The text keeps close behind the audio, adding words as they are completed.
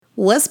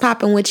What's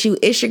poppin' with you?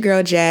 It's your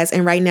girl Jazz,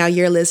 and right now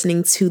you're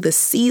listening to the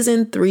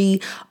season 3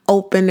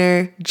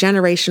 opener,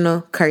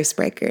 Generational Curse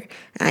Breaker.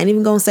 I ain't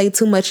even gonna say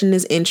too much in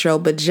this intro,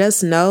 but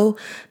just know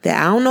that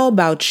I don't know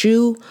about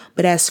you,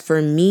 but as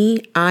for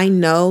me, I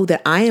know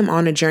that I am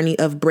on a journey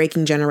of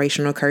breaking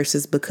generational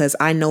curses because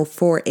I know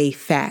for a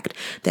fact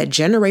that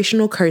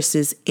generational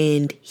curses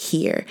end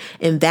here,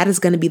 and that is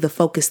going to be the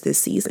focus this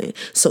season.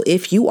 So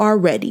if you are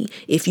ready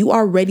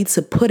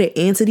to put an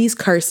end to these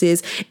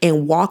curses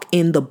and walk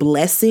in the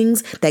blessings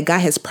that God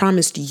has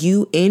promised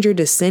you and your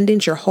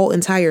descendants, your whole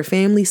entire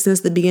family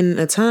since the beginning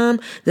of time,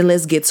 then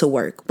let's get to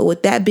work. But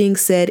with that being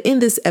said, in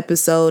this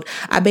episode,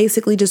 I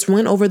basically just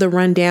went over the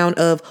rundown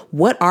of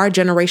what are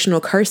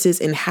generational curses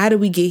and how do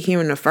we get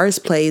here in the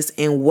first place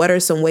and what are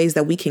some ways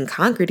that we can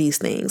conquer these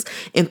things.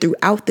 And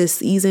throughout this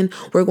season,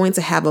 we're going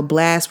to have a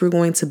blast. We're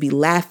going to be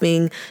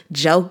laughing,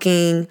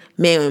 joking,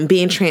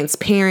 being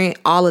transparent,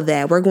 all of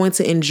that. We're going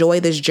to enjoy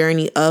this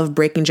journey of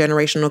breaking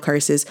generational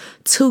curses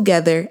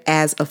together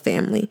as a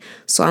family.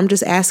 So I'm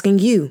just asking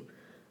you,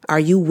 are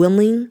you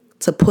willing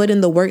to put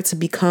in the work to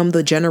become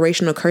the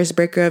generational curse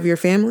breaker of your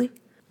family?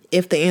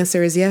 If the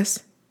answer is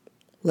yes,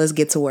 let's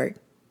get to work.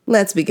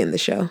 Let's begin the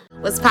show.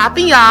 What's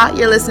poppin', y'all?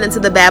 You're listening to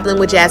the Babbling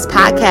with Jazz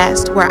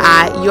podcast, where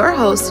I, your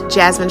host,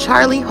 Jasmine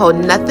Charlie, hold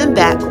nothing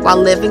back while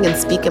living and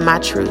speaking my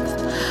truth.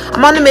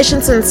 I'm on a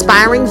mission to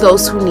inspiring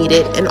those who need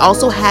it and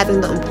also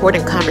having the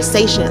important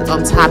conversations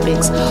on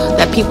topics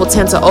that people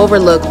tend to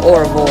overlook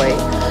or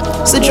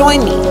avoid. So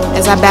join me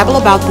as I babble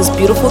about this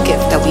beautiful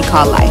gift that we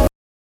call life.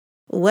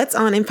 What's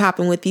on and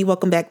poppin' with you?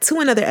 Welcome back to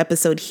another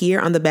episode here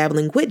on the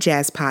Babbling with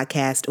Jazz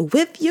podcast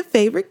with your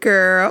favorite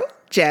girl,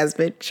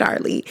 Jasmine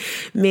Charlie.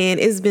 Man,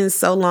 it's been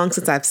so long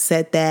since I've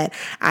said that.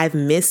 I've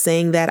missed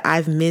saying that.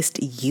 I've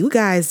missed you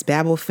guys,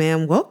 Babble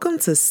fam. Welcome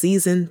to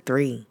season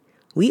 3.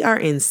 We are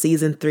in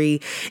season 3.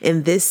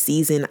 In this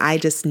season, I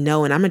just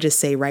know, and I'm going to just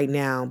say right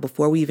now,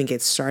 before we even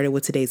get started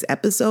with today's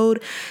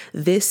episode,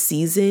 this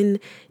season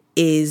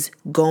is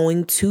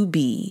going to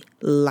be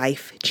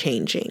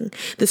life-changing.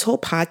 This whole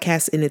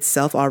podcast in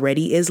itself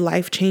already is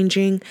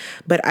life-changing,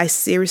 but I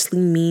seriously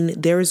mean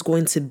there is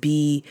going to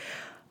be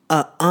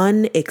an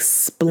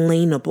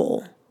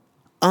unexplainable,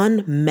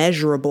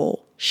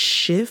 unmeasurable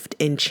shift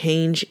and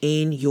change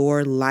in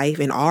your life,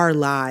 in our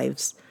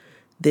lives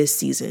this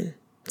season.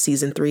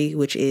 Season 3,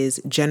 which is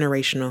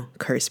Generational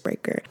Curse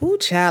Breaker. Ooh,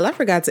 child, I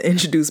forgot to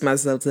introduce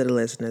myself to the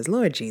listeners.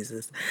 Lord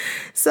Jesus.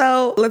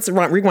 So let's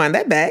rewind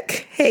that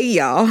back. Hey,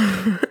 y'all.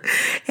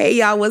 Hey,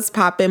 y'all, what's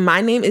poppin'?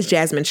 My name is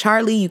Jasmine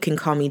Charlie. You can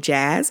call me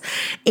Jazz.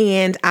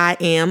 And I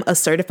am a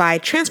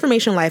certified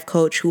transformation life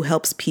coach who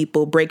helps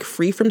people break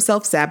free from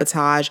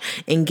self-sabotage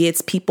and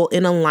gets people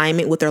in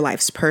alignment with their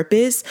life's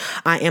purpose.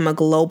 I am a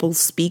global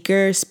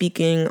speaker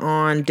speaking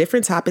on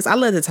different topics. I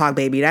love to talk,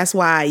 baby. That's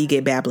why you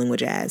get Babbling with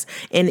Jazz.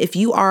 And if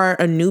you are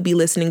a newbie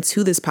listening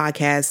to this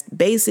podcast,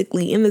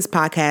 basically in this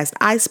podcast,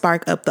 I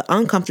spark up the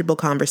uncomfortable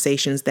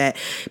conversations that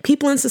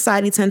people in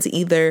society tend to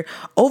either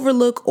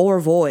overlook or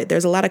avoid.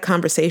 There's a lot of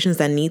conversations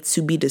that need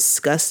to be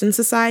discussed in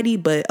society,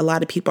 but a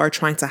lot of people are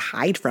trying to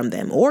hide from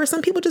them, or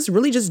some people just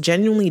really just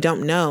genuinely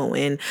don't know.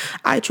 And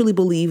I truly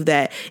believe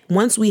that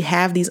once we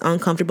have these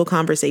uncomfortable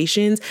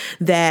conversations,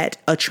 that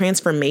a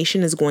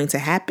transformation is going to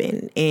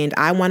happen. And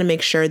I want to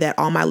make sure that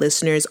all my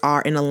listeners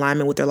are in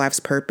alignment with their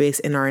life's purpose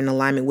and are in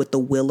alignment with the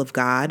will of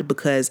God,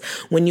 because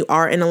when you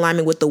are in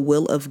alignment with the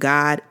will of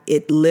God,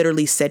 it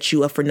literally sets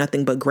you up for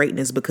nothing but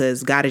greatness,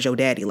 because God is your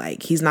daddy.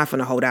 Like, he's not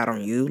gonna hold out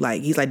on you.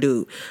 Like, he's like,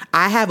 dude,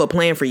 I have a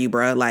plan for you,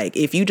 bro. Like,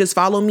 if you just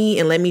follow me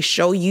and let me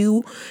show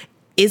you,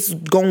 it's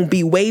going to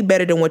be way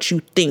better than what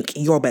you think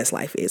your best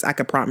life is. I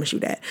can promise you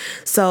that.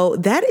 So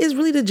that is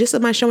really the gist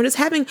of my show. And just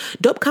having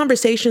dope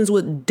conversations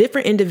with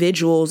different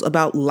individuals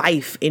about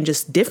life and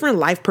just different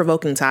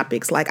life-provoking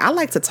topics. Like, I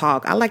like to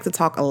talk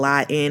a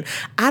lot, and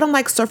I don't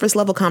like surface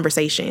level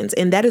conversations.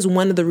 And that is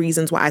one of the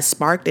reasons why I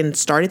sparked and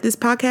started this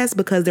podcast,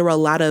 because there were a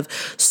lot of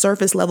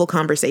surface level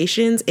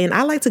conversations, and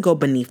I like to go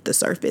beneath the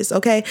surface.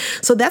 Okay.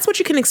 So that's what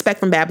you can expect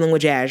from Babbling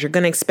with Jazz. You're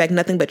going to expect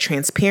nothing but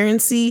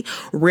transparency,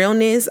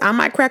 realness. I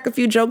might crack a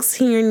few jokes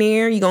here and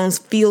there. You're going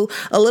to feel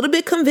a little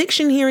bit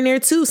conviction here and there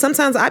too.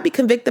 Sometimes I be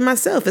convicted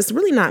myself. It's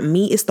really not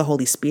me. It's the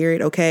Holy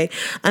Spirit. Okay.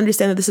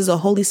 Understand that this is a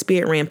Holy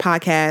Spirit ran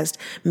podcast,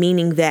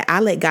 meaning that I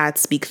let God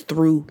speak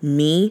through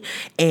me,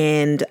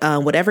 and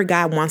whatever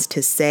God wants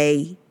to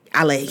say,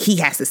 he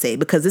has to say,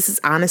 because this is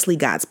honestly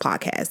God's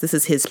podcast. This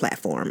is his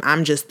platform.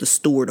 I'm just the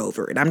steward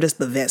over it. I'm just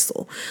the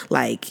vessel.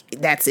 Like,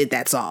 that's it.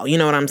 That's all. You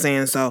know what I'm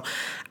saying? So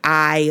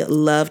I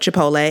love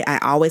Chipotle. I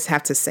always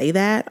have to say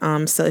that.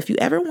 So if you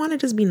ever want to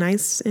just be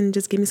nice and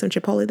just give me some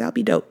Chipotle, that'll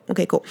be dope.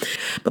 Okay, cool.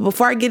 But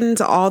before I get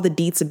into all the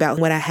deets about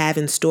what I have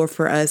in store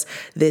for us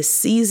this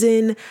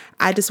season,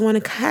 I just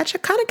want to catch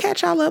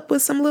y'all up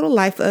with some little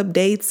life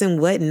updates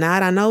and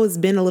whatnot. I know it's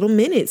been a little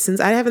minute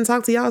since I haven't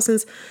talked to y'all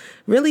since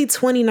really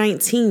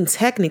 2019.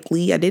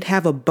 Technically, I did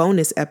have a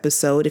bonus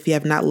episode. If you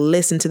have not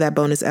listened to that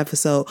bonus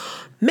episode,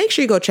 make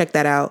sure you go check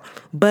that out.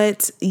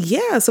 But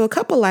yeah, so a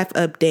couple life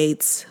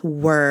updates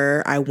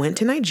were I went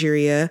to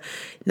Nigeria.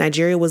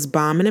 Nigeria was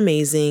bomb and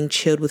amazing,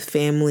 chilled with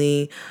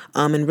family,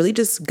 and really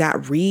just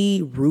got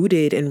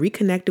re-rooted and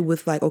reconnected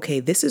with like, okay,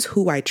 this is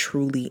who I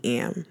truly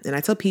am. And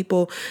I tell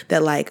people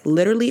that like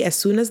literally as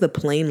soon as the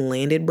plane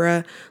landed,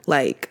 bruh,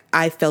 like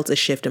I felt a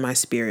shift in my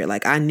spirit.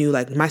 Like I knew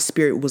like my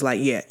spirit was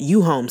like, yeah,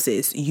 you home,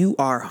 sis, you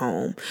are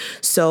home.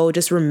 So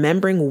just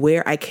remembering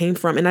where I came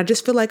from. And I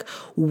just feel like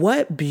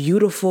what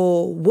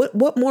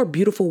more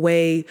beautiful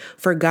way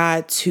for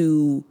God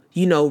to,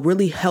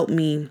 really help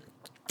me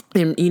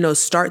and,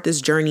 start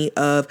this journey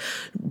of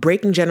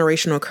breaking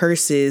generational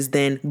curses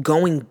than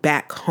going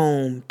back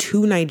home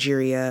to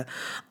Nigeria,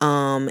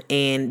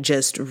 and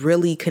just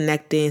really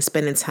connecting,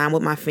 spending time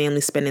with my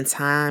family, spending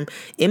time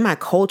in my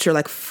culture,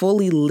 like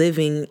fully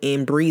living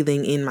and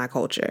breathing in my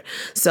culture.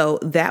 So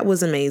that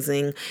was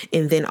amazing.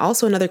 And then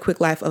also another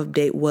quick life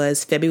update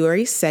was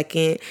February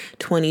 2nd,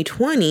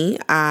 2020,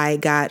 I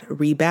got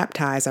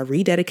rebaptized. I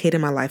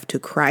rededicated my life to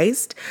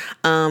Christ.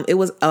 It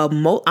was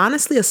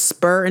honestly a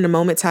spur in the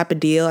moment type of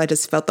deal. I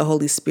just felt the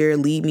Holy Spirit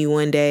lead me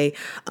one day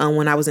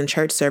when I was in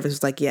church service. It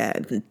was like, yeah,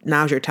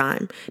 now's your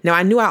time. Now,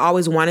 I knew I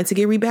always wanted to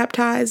get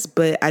rebaptized,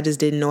 but I just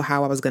didn't know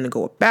how I was going to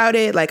go about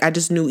it. Like, I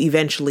just knew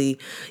eventually,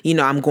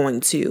 I'm going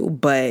to.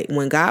 But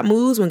when God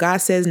moves, when God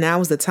says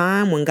now is the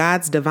time, when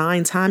God's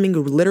divine timing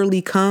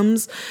literally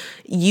comes,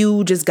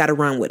 you just got to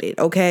run with it.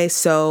 Okay.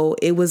 So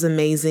it was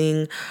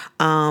amazing.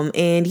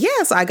 And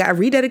yes, I got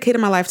rededicated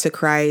my life to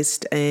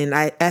Christ. And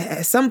I,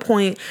 at some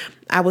point,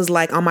 I was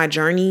like on my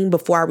journey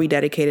before I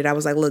rededicated, I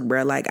was like, look,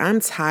 bro, like I'm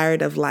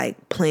tired of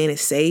like playing it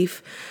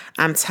safe.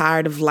 I'm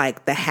tired of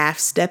like the half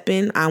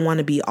stepping. I want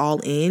to be all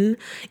in.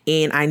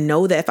 And I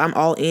know that if I'm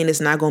all in,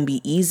 it's not going to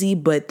be easy,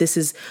 but this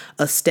is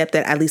a step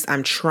that at least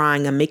I'm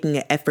trying. I'm making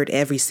an effort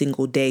every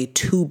single day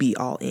to be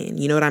all in.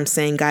 You know what I'm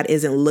saying? God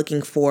isn't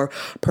looking for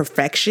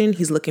perfection.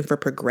 He's looking for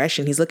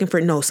progression. He's looking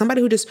for,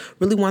 somebody who just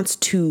really wants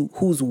to,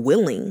 who's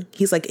willing.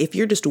 He's like, if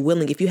you're just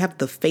willing, if you have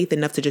the faith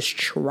enough to just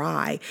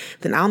try,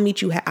 then I'll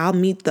meet you. I'll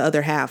meet the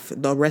other half,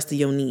 the rest of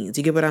your needs.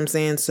 You get what I'm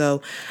saying?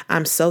 So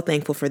I'm so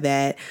thankful for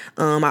that.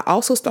 I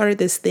also started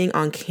this thing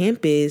on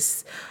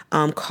campus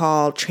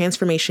called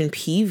Transformation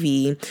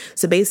PV.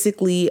 So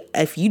basically,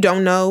 if you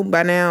don't know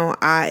by now,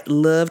 I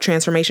love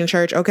Transformation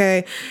Church,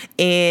 okay?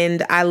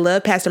 And I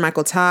love Pastor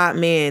Michael Todd.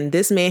 Man,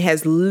 this man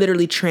has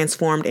literally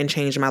transformed and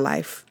changed my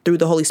life through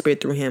the Holy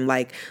Spirit, through him.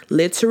 Like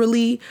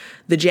literally,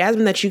 the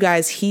Jasmine that you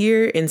guys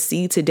hear and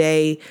see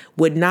today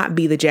would not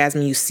be the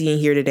Jasmine you see and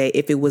hear today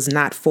if it was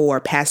not for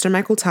Pastor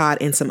Michael Todd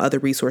and some other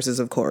resources,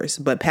 of course.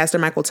 But Pastor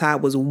Michael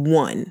Todd was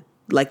one.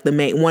 Like the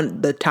main one,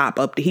 the top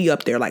he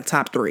up there, like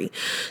top 3.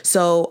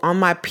 So on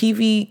my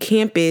PV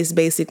campus,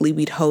 basically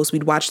we'd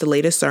watch the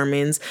latest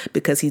sermons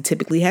because he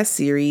typically has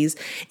series.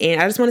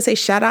 And I just want to say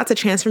shout out to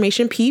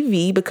Transformation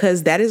PV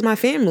because that is my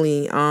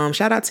family.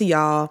 Shout out to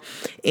y'all.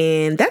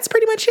 And that's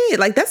pretty much it.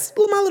 Like that's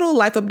my little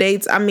life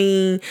updates. I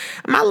mean,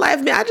 my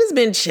life, I just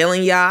been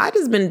chilling, y'all. I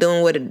just been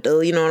doing what it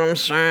do, you know what I'm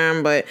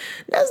saying? But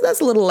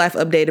that's a little life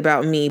update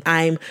about me.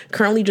 I'm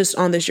currently just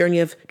on this journey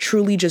of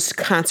truly just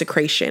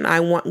consecration. I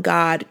want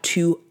God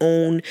to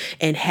own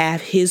and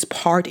have his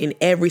part in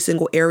every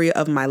single area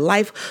of my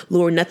life.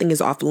 Lord, nothing is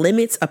off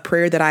limits. A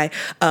prayer that I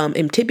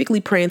am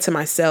typically praying to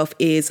myself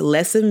is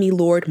less of me,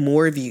 Lord,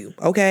 more of you.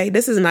 Okay.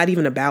 This is not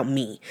even about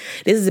me.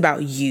 This is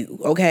about you.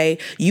 Okay.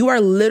 You are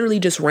literally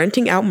just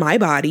renting out my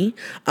body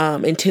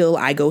until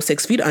I go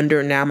 6 feet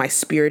under. Now my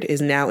spirit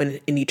is now in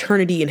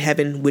eternity in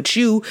heaven with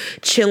you,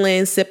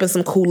 chilling, sipping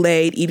some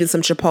Kool-Aid, eating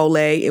some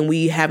Chipotle, and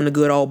we having a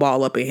good old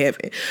ball up in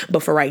heaven.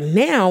 But for right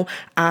now,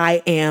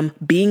 I am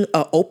being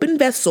an open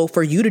vessel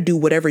for you to do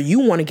whatever you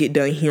want to get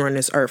done here on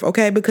this earth,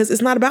 okay? Because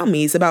it's not about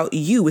me. It's about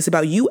you. It's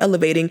about you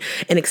elevating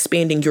and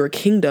expanding your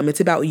kingdom. It's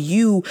about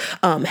you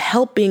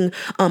helping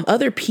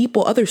other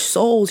people, other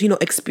souls,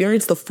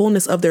 experience the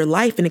fullness of their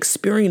life and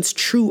experience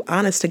true,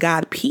 honest to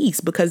God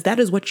peace, because that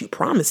is what you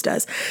promised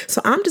us.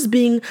 So I'm just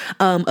being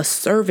a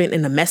servant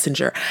and a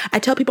messenger. I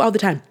tell people all the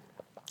time,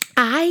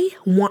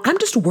 I'm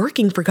just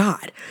working for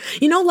God.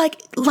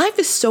 Like life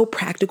is so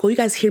practical. You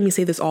guys hear me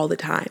say this all the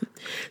time.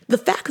 The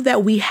fact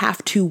that we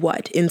have to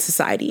in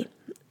society,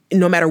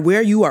 no matter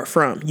where you are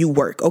from, you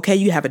work, okay?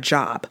 You have a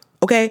job.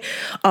 Okay.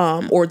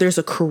 Or there's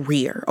a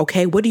career.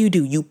 Okay. What do?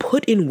 You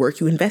put in work,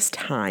 you invest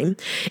time,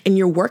 and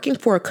you're working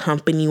for a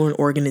company or an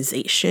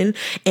organization.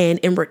 And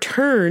in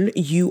return,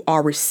 you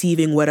are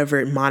receiving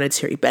whatever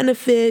monetary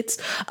benefits,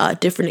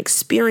 different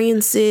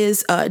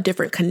experiences,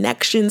 different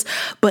connections.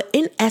 But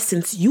in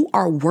essence, you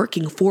are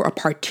working for a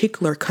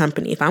particular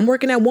company. If I'm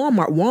working at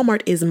Walmart,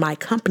 Walmart is my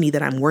company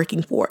that I'm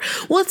working for.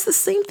 Well, it's the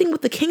same thing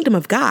with the kingdom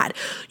of God.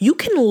 You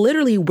can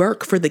literally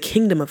work for the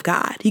kingdom of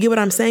God. You get what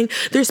I'm saying?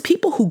 There's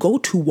people who go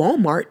to Walmart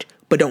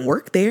but don't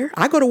work there.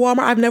 I go to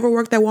Walmart. I've never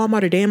worked at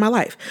Walmart a day in my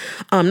life.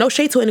 No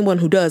shade to anyone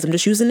who does. I'm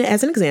just using it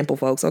as an example,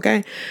 folks.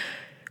 Okay.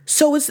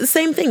 So it's the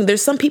same thing.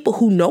 There's some people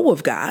who know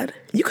of God,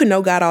 You can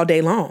know God all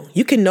day long.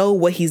 You can know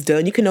what he's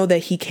done. You can know that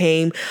he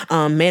came,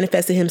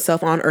 manifested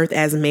himself on earth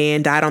as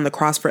man, died on the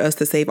cross for us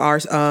to save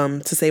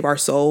our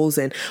souls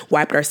and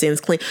wiped our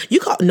sins clean. You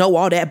can know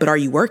all that, but are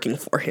you working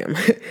for him?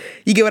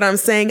 You get what I'm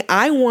saying?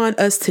 I want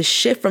us to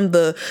shift from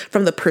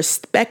the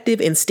perspective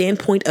and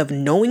standpoint of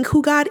knowing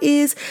who God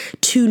is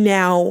to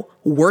now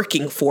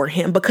working for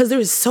him, because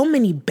there's so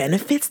many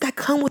benefits that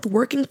come with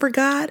working for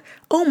God.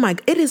 Oh my,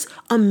 it is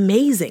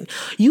amazing.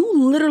 You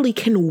literally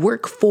can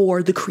work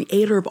for the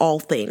creator of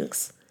all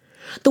things,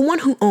 the one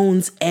who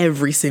owns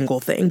every single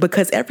thing,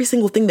 because every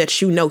single thing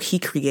that you know, he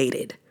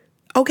created.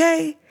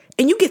 Okay?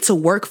 And you get to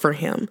work for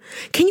him.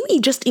 Can you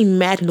just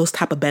imagine those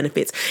type of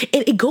benefits?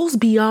 And it goes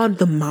beyond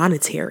the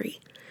monetary.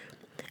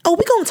 Oh,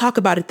 we're going to talk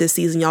about it this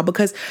season, y'all,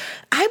 because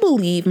I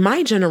believe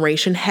my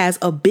generation has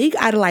a big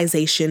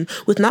idolization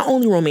with not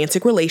only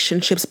romantic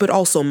relationships, but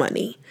also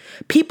money.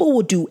 People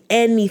will do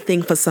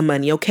anything for some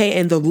money, okay?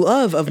 And the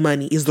love of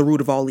money is the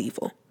root of all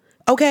evil,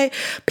 okay?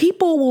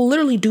 People will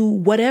literally do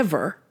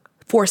whatever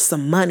for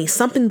some money,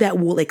 something that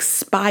will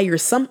expire,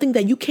 something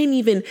that you can't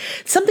even,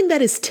 something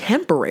that is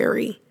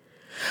temporary.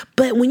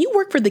 But when you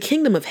work for the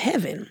kingdom of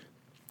heaven,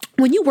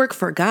 when you work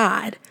for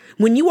God,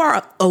 when you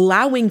are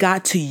allowing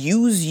God to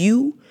use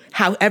you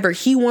however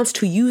he wants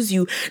to use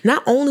you,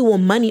 not only will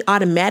money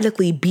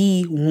automatically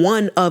be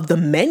one of the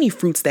many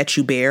fruits that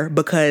you bear,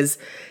 because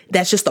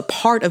that's just a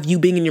part of you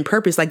being in your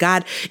purpose. Like,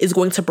 God is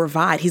going to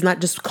provide. He's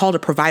not just called a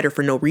provider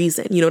for no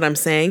reason. You know what I'm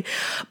saying?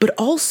 But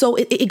also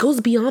it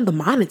goes beyond the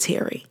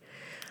monetary.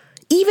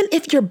 Even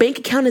if your bank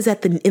account is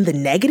in the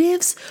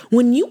negatives,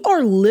 when you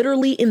are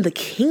literally in the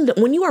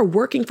kingdom, when you are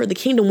working for the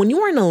kingdom, when you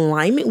are in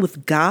alignment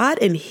with God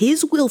and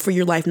his will for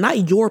your life,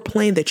 not your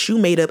plan that you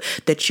made up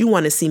that you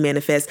want to see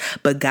manifest,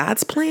 but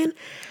God's plan,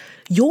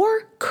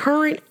 your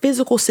current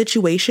physical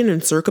situation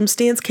and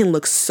circumstance can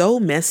look so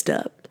messed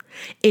up,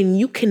 and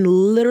you can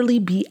literally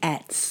be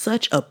at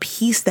such a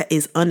peace that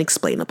is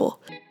unexplainable.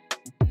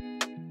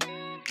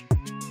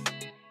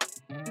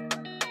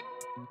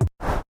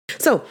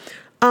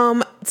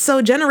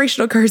 So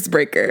generational curse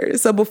breaker.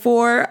 So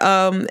before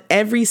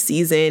every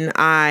season,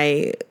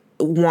 me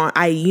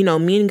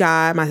and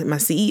God, my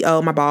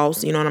CEO, my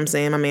boss, you know what I'm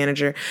saying, my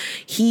manager,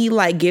 he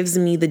like gives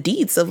me the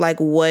deets of like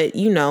what,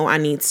 I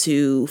need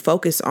to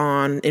focus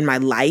on in my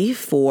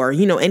life, or,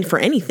 and for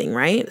anything,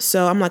 right?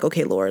 So I'm like,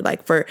 okay, Lord,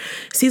 like for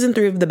season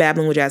 3 of the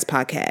Babbling with Jazz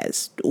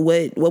podcast,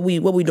 what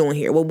we doing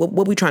here?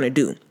 What we trying to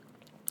do?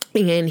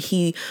 And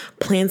he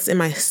plants in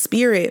my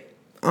spirit,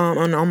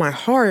 on my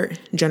heart,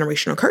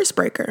 generational curse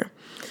breaker.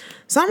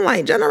 So I'm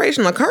like,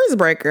 generational curse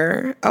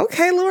breaker.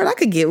 Okay, Lord, I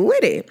could get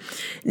with it.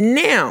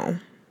 Now,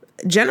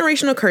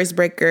 generational curse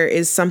breaker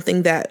is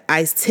something that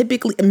I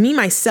typically, me,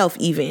 myself,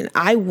 even,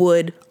 I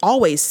would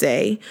always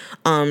say,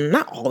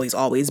 not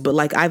always, but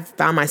like I've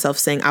found myself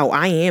saying, oh,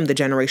 I am the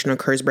generational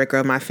curse breaker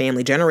of my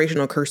family.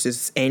 Generational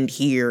curses end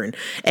here, and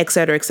et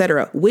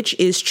cetera, which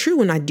is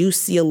true. And I do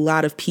see a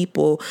lot of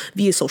people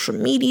via social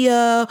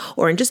media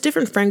or in just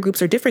different friend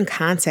groups or different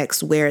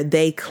contexts where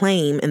they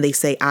claim and they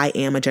say, I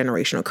am a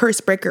generational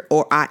curse breaker,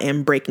 or I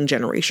am breaking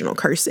generational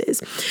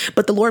curses.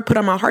 But the Lord put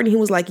on my heart and he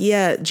was like,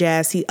 yeah,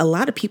 Jazz, a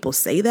lot of people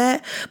say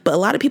that, but a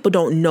lot of people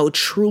don't know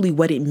truly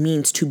what it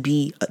means to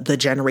be the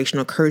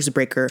generational curse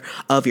breaker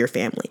of your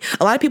family.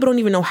 A lot of people don't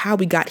even know how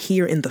we got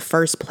here in the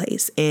first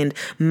place. And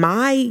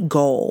my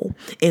goal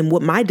and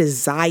what my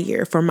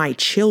desire for my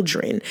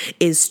children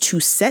is to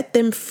set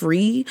them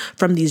free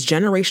from these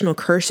generational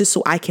curses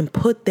so I can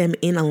put them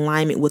in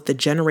alignment with the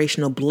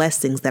generational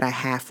blessings that I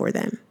have for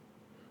them.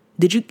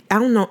 I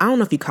don't know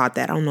if you caught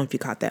that.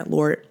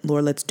 Lord,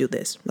 let's do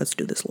this.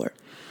 Lord.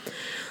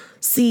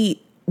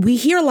 See, we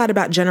hear a lot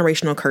about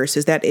generational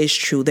curses. That is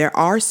true. There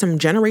are some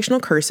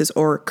generational curses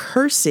or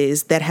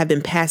curses that have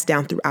been passed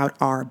down throughout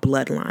our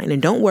bloodline.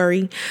 And don't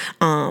worry,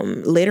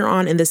 later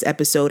on in this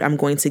episode, I'm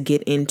going to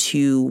get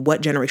into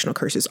what generational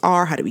curses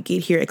are, how do we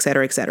get here, et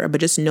cetera, et cetera.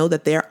 But just know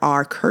that there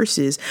are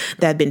curses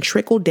that have been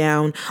trickled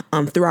down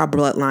through our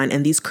bloodline.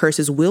 And these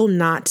curses will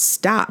not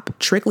stop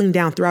trickling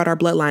down throughout our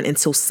bloodline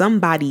until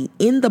somebody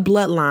in the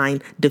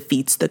bloodline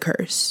defeats the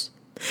curse.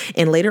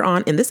 And later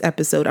on in this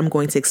episode, I'm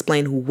going to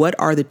explain what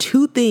are the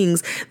 2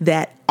 things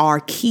that are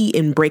key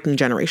in breaking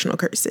generational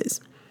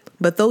curses.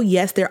 But though,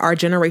 yes, there are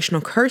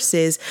generational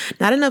curses,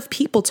 not enough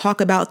people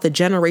talk about the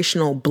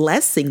generational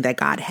blessing that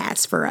God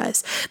has for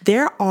us.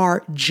 There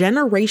are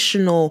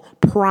generational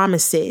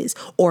promises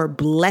or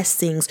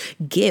blessings,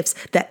 gifts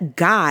that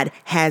God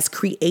has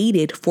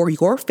created for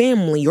your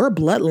family, your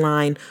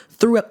bloodline,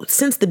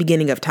 since the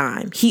beginning of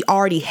time. He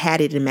already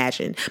had it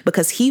imagined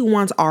because he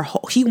wants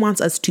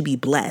us to be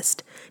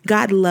blessed.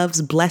 God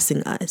loves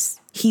blessing us.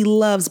 He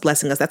loves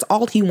blessing us. That's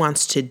all he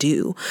wants to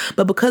do.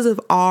 But because of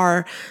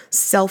our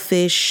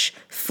selfish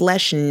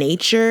flesh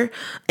nature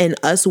and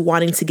us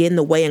wanting to get in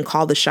the way and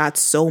call the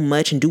shots so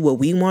much and do what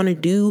we want to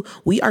do,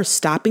 we are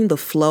stopping the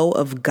flow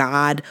of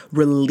God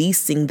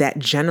releasing that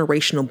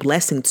generational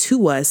blessing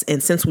to us.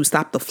 And since we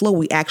stopped the flow,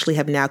 we actually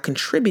have now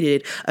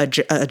contributed a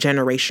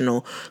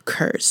generational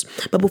curse.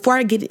 But before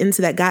I get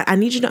into that, God, I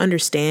need you to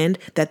understand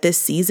that this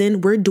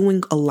season we're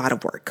doing a lot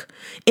of work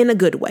in a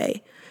good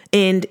way.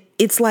 And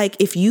it's like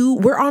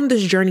we're on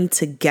this journey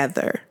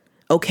together,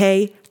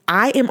 okay?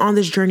 I am on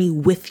this journey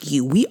with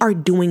you. We are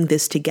doing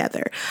this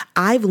together.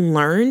 I've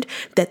learned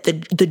that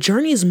the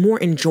journey is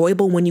more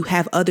enjoyable when you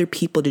have other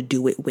people to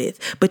do it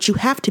with, but you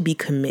have to be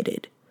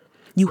committed.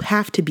 You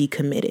have to be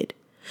committed.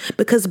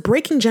 Because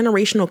breaking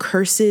generational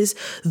curses,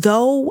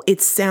 though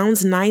it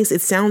sounds nice,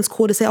 it sounds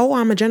cool to say, oh,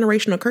 I'm a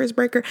generational curse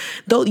breaker.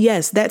 Though,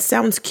 yes, that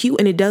sounds cute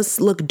and it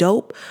does look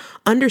dope.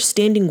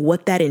 Understanding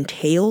what that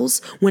entails,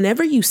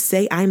 whenever you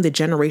say I'm the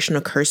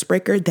generational curse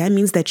breaker, that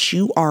means that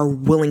you are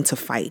willing to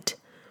fight.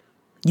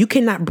 You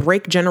cannot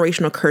break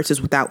generational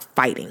curses without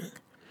fighting.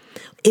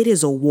 It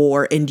is a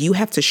war and you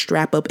have to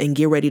strap up and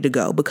get ready to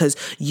go because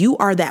you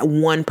are that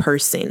one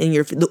person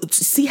and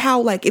see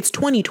how it's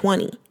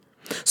 2020.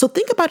 So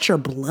think about your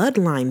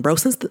bloodline, bro,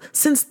 since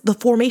the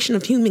formation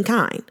of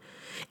humankind.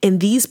 And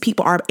these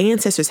people, our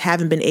ancestors,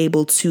 haven't been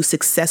able to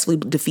successfully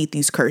defeat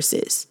these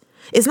curses.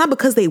 It's not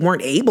because they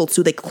weren't able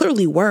to, they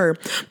clearly were,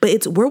 but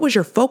it's where was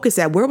your focus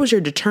at? Where was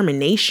your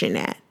determination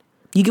at?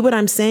 You get what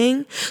I'm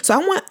saying? So I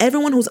want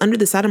everyone who's under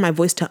the sound of my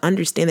voice to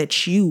understand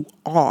that you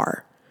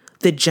are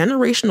the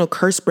generational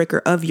curse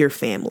breaker of your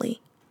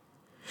family.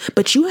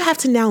 But you have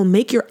to now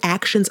make your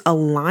actions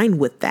align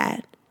with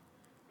that.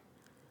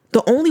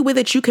 The only way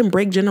that you can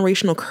break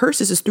generational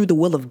curses is through the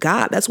will of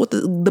God. That's what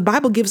the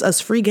Bible gives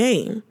us free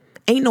game.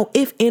 Ain't no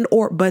if and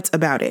or buts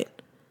about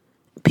it.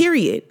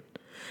 Period.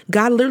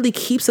 God literally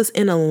keeps us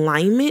in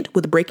alignment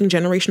with breaking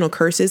generational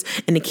curses,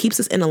 and it keeps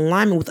us in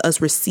alignment with us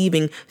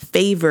receiving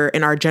favor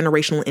and our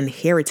generational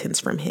inheritance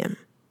from him.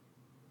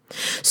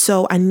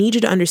 So I need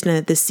you to understand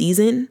that this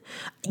season,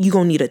 you're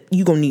gonna need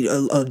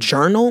a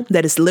journal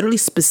that is literally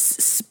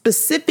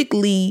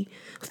specifically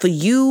for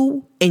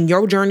you and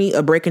your journey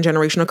of breaking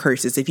generational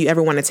curses. If you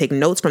ever want to take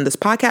notes from this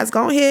podcast,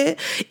 go ahead.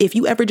 If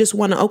you ever just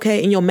want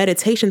to, in your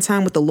meditation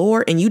time with the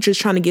Lord and you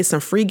just trying to get some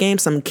free game,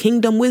 some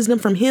kingdom wisdom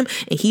from him,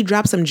 and he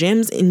drops some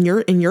gems in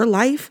your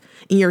life,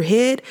 in your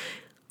head,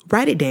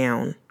 write it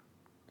down.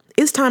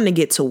 It's time to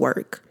get to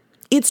work.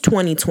 It's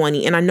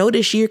 2020. And I know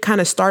this year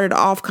kind of started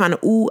off kind of,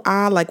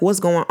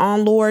 what's going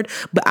on, Lord?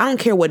 But I don't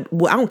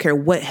care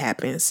what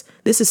happens.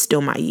 This is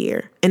still my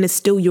year and it's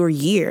still your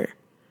year.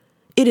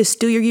 It is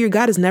still your year.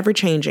 God is never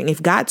changing.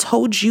 If God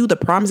told you the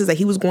promises that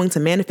he was going to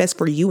manifest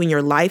for you in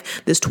your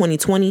life, this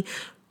 2020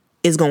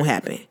 is going to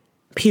happen.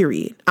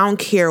 Period. I don't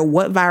care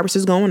what virus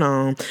is going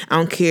on. I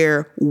don't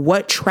care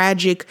what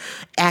tragic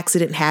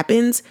accident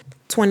happens.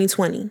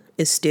 2020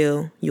 is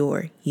still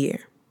your year.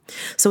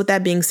 So with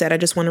that being said, I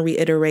just want to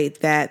reiterate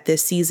that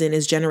this season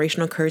is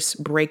Generational Curse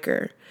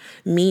Breaker,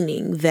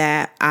 meaning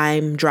that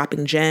I'm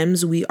dropping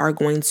gems. We are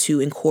going to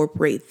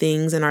incorporate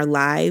things in our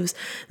lives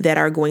that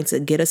are going to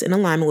get us in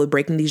alignment with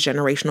breaking these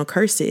generational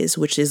curses,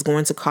 which is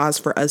going to cause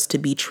for us to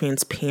be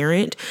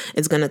transparent.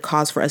 It's going to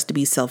cause for us to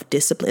be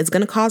self-disciplined. It's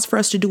going to cause for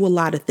us to do a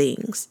lot of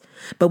things.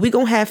 But we're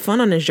going to have fun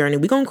on this journey.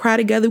 We're going to cry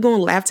together. We're going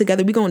to laugh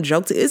together. We're going to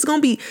joke. It's going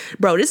to be,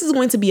 this is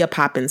going to be a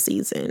poppin'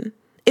 season.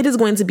 It is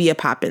going to be a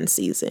poppin'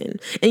 season.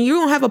 And you're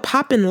going to have a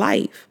poppin'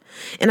 life.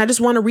 And I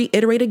just want to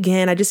reiterate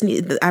again,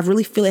 I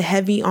really feel it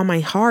heavy on my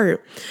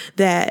heart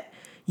that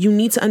you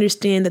need to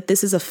understand that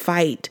this is a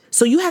fight.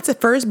 So you have to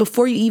first,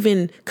 before you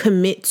even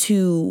commit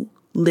to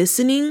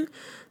listening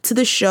to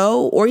the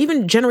show or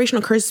even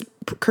generational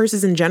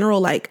curses in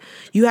general,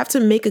 you have to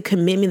make a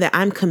commitment that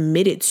I'm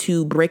committed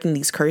to breaking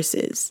these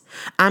curses.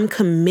 I'm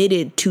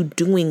committed to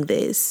doing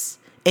this.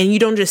 And you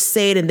don't just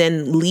say it and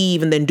then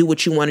leave and then do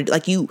what you want to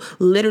do. You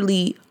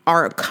literally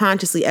are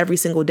consciously every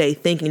single day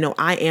thinking,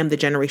 I am the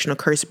generational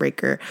curse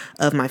breaker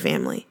of my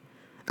family.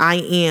 I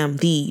am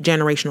the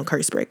generational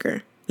curse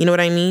breaker. You know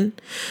what I mean?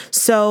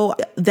 So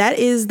that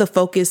is the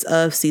focus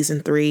of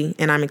season 3.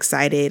 And I'm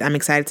excited. I'm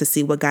excited to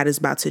see what God is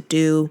about to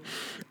do.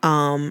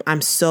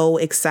 I'm so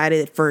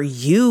excited for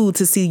you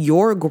to see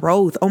your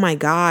growth. Oh my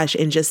gosh.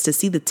 And just to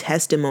see the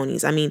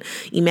testimonies. I mean,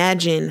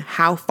 imagine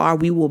how far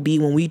we will be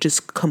when we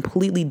just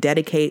completely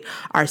dedicate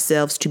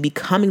ourselves to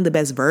becoming the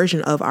best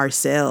version of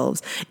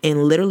ourselves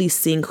and literally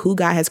seeing who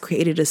God has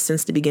created us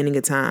since the beginning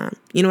of time.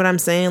 You know what I'm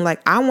saying?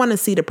 I want to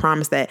see the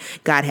promise that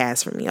God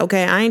has for me.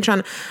 Okay. I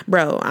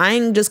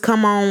ain't just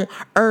come on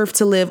earth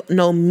to live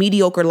no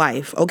mediocre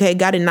life. Okay.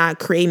 God did not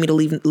create me to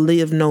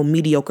live no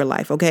mediocre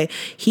life. Okay.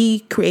 He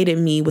created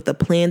me with a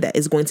plan that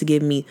is going to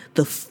give me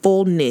the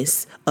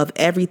fullness of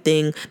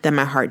everything that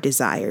my heart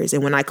desires.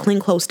 And when I cling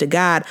close to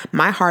God,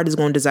 my heart is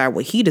going to desire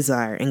what he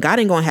desires. And God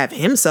ain't going to have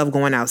himself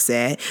going out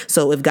sad.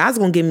 So if God's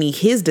going to give me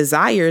his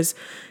desires,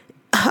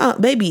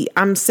 baby,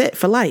 I'm set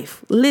for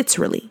life.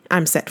 Literally,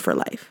 I'm set for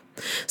life.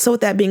 So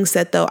with that being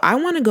said, though, I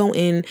want to go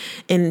in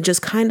and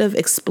just kind of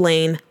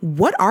explain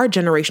what are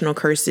generational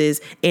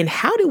curses and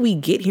how did we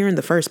get here in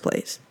the first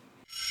place?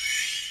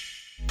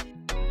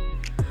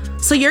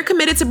 So you're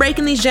committed to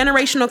breaking these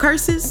generational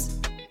curses?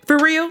 For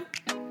real?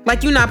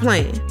 Like you're not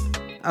playing?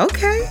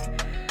 Okay.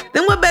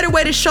 Then what better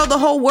way to show the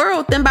whole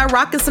world than by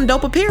rocking some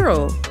dope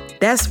apparel?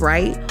 That's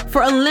right.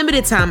 For a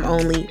limited time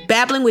only,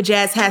 Babbling with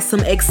Jazz has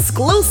some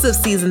exclusive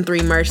season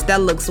 3 merch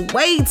that looks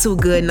way too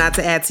good not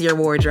to add to your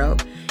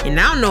wardrobe. And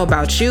I don't know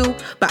about you,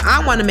 but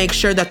I want to make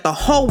sure that the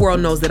whole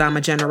world knows that I'm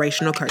a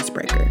generational curse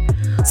breaker.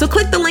 So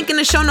click the link in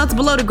the show notes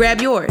below to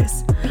grab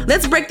yours.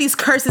 Let's break these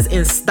curses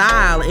in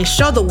style and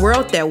show the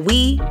world that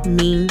we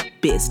mean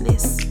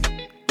business.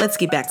 Let's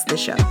get back to the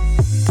show.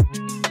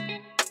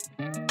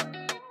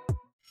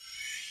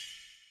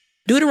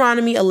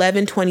 Deuteronomy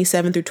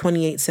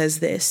 11:27-28 says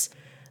this: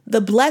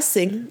 "The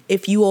blessing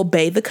if you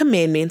obey the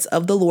commandments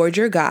of the Lord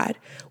your God,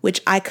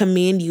 which I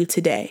command you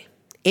today,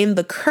 and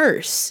the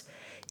curse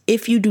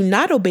if you do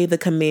not obey the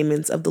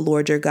commandments of the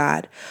Lord your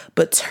God,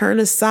 but turn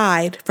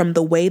aside from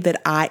the way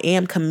that I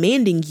am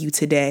commanding you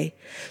today,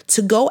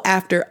 to go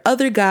after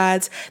other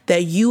gods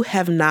that you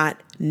have not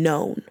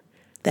known."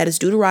 That is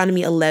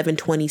Deuteronomy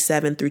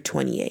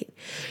 11:27-28.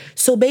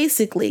 So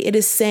basically it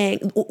is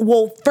saying,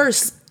 well,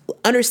 first,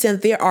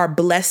 understand there are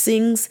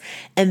blessings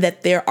and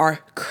that there are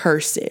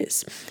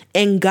curses.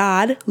 And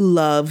God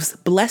loves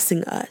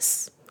blessing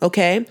us,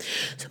 okay?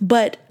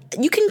 But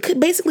you can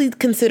basically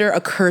consider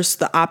a curse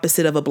the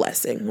opposite of a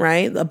blessing,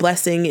 right? A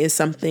blessing is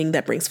something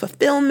that brings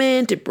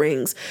fulfillment. It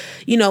brings,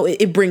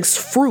 it brings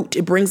fruit.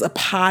 It brings a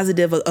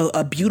positive,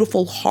 a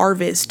beautiful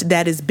harvest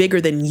that is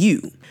bigger than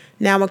you.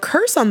 Now, a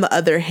curse, on the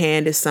other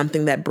hand, is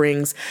something that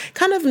brings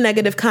kind of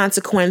negative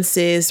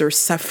consequences or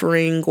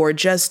suffering or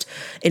just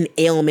an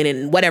ailment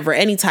in whatever,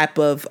 any type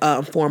of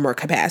form or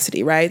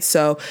capacity, right?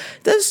 So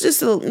that's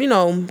just a,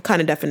 kind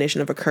of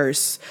definition of a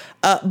curse.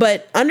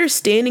 But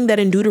understanding that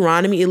in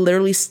Deuteronomy, it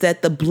literally said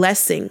the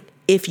blessing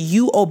if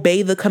you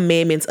obey the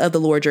commandments of the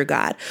Lord your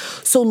God.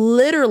 So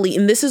literally,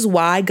 and this is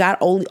why God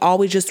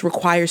always just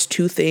requires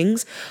two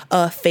things,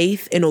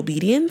 faith and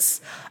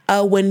obedience.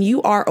 When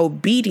you are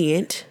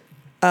obedient,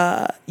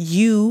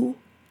 you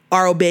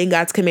are obeying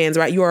God's commands,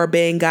 right? You are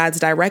obeying God's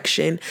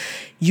direction.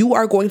 You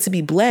are going to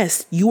be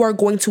blessed. You are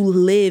going to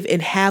live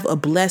and have a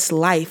blessed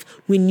life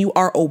when you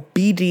are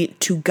obedient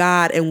to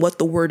God and what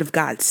the word of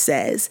God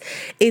says.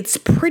 It's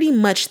pretty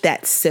much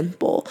that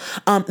simple.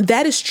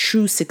 That is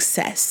true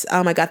success.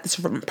 I got this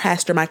from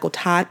Pastor Michael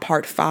Todd,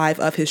 part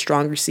 5 of his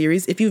Stronger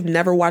series. If you've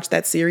never watched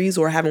that series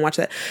or haven't watched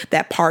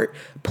that part,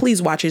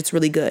 please watch it. It's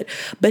really good.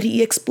 But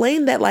he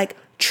explained that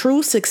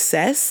true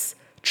success,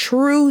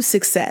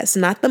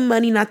 not the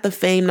money, not the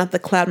fame, not the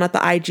clout, not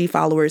the IG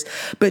followers,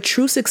 but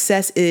true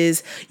success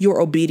is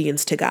your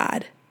obedience to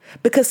God.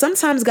 Because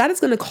sometimes God is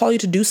going to call you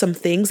to do some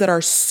things that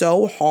are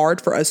so hard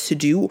for us to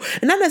do.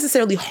 And not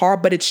necessarily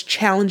hard, but it's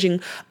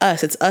challenging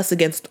us. It's us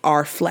against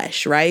our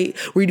flesh, right?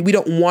 We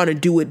don't want to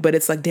do it, but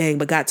it's like, dang,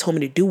 but God told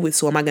me to do it.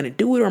 So am I going to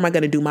do it or am I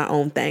going to do my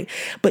own thing?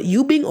 But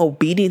you being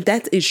obedient,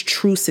 that is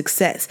true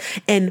success.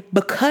 And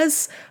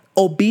because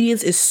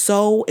obedience is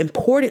so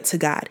important to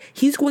God,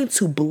 He's going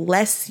to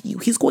bless you.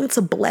 He's going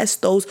to bless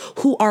those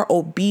who are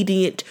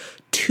obedient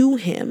to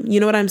Him. You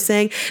know what I'm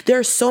saying? There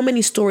are so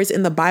many stories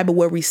in the Bible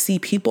where we see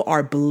people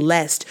are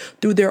blessed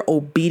through their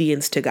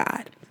obedience to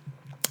God.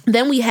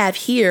 Then we have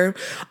here,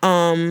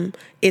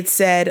 it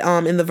said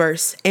in the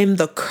verse, "And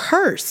the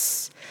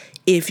curse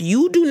if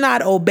you do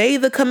not obey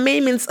the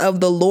commandments of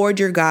the Lord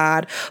your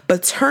God,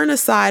 but turn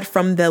aside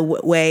from the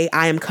way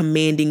I am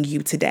commanding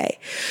you today."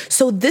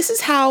 So this is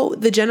how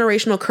the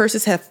generational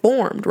curses have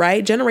formed,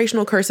 right?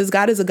 Generational curses.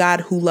 God is a God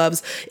who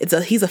loves,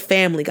 He's a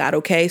family God,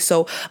 okay?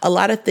 So a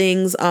lot of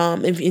things,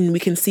 and we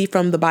can see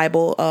from the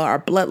Bible, our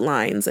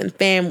bloodlines and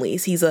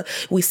families.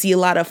 We see a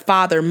lot of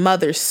father,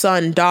 mother,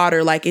 son,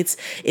 daughter.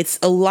 It's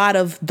a lot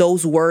of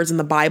those words in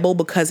the Bible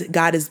because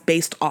God is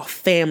based off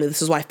family.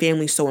 This is why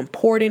family is so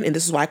important. And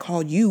this is why I call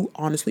you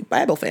honestly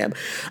Bible fam.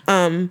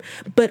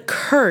 But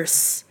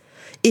curse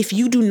if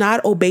you do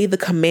not obey the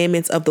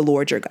commandments of the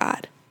Lord your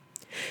God.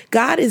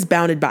 God is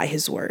bounded by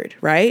His word,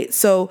 right?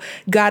 So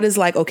God is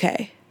like,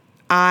 okay,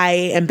 I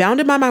am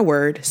bounded by my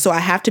word. So I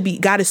have to be,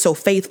 God is so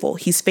faithful.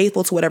 He's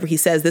faithful to whatever He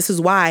says. This is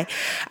why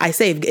I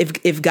say,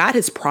 if God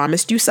has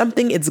promised you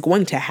something, it's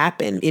going to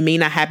happen. It may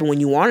not happen when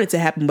you want it to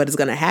happen, but it's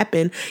going to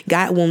happen.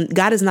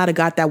 God is not a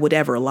God that would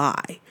ever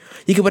lie.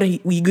 You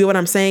get what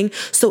I'm saying?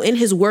 So in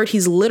His word,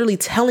 He's literally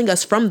telling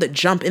us from the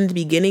jump in the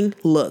beginning,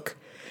 look,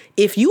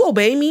 if you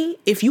obey me,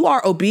 if you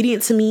are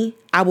obedient to me,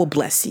 I will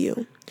bless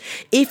you.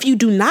 If you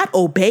do not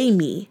obey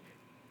me,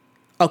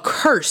 a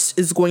curse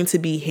is going to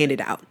be handed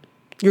out.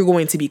 You're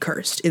going to be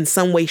cursed in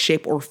some way,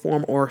 shape, or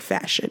form or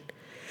fashion.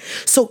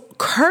 So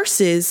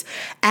curses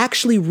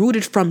actually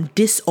rooted from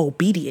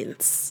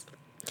disobedience.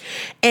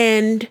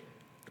 And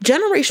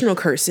generational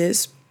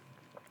curses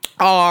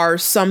are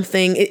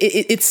something,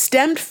 it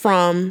stemmed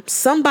from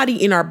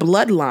somebody in our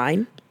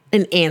bloodline,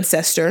 an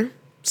ancestor.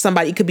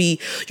 Somebody, it could be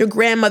your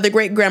grandmother,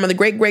 great-grandmother,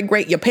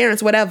 great-great-great, your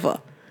parents, whatever.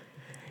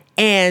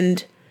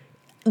 and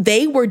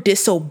they were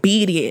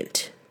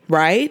disobedient,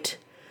 right?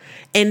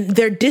 And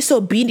their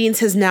disobedience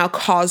has now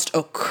caused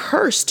a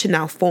curse to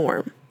now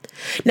form.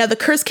 Now, the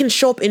curse can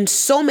show up in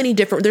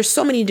there's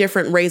so many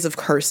different ways of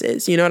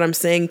curses. You know what I'm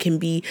saying? Can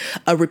be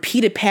a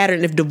repeated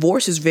pattern if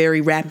divorce is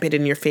very rampant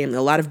in your family,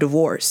 a lot of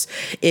divorce.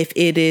 If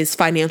it is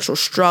financial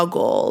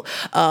struggle,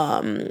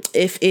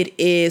 if it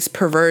is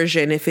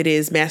perversion, if it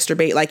is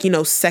masturbate, like,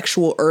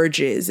 sexual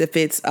urges, if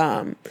it's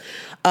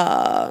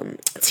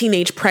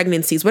teenage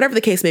pregnancies, whatever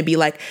the case may be,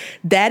 like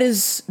that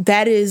is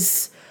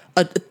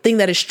a thing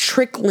that is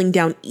trickling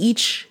down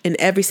each and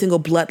every single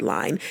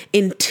bloodline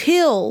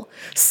until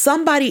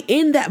somebody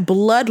in that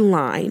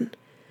bloodline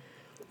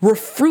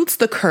refruits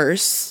the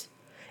curse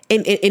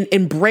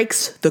and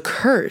breaks the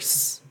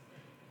curse.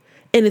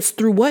 And it's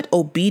through what?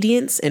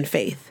 Obedience and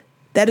faith.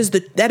 That is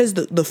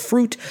the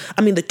fruit.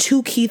 The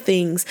two key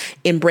things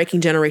in breaking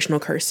generational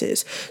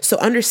curses. So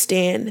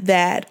understand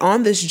that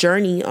on this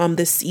journey,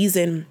 this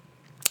season,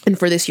 and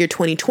for this year,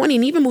 2020,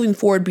 and even moving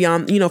forward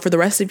beyond, for the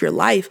rest of your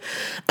life,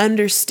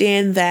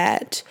 understand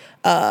that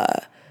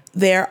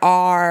there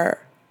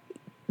are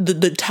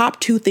the top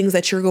two things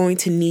that you're going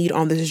to need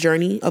on this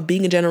journey of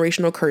being a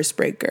generational curse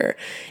breaker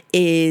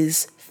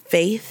is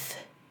faith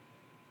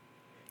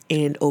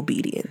and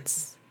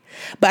obedience.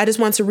 But I just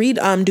want to read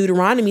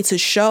Deuteronomy to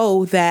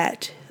show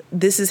that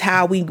this is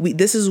how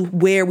this is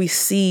where we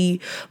see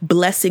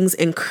blessings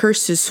and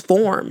curses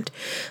formed.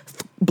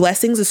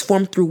 Blessings is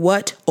formed through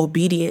what?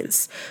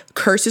 Obedience.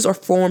 Curses are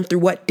formed through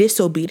what?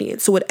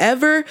 Disobedience. So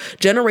whatever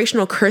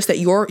generational curse that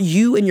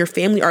you and your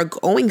family are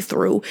going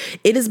through,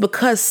 it is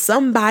because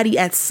somebody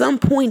at some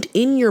point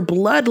in your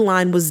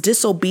bloodline was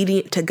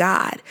disobedient to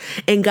God.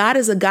 And God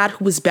is a God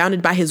who is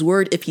bounded by his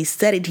word. If he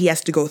said it, he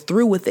has to go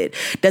through with it.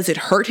 Does it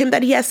hurt him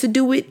that he has to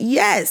do it?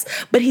 Yes.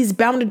 But he's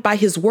bounded by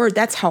his word.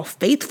 That's how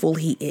faithful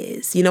he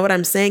is. You know what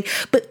I'm saying?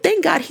 But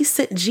thank God he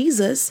sent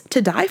Jesus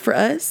to die for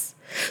us.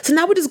 So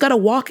now we just got to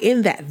walk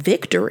in that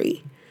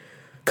victory,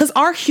 because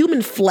our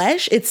human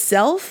flesh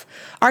itself,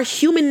 our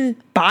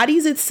human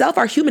bodies itself,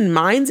 our human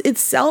minds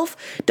itself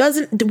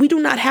we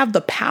do not have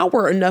the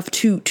power enough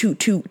to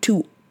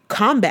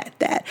combat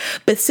that.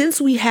 But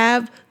since we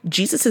have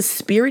Jesus's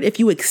spirit, if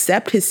you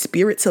accept his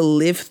spirit to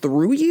live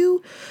through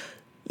you,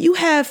 you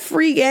have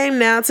free game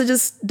now to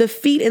just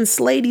defeat and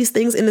slay these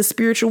things in the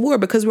spiritual war,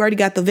 because we already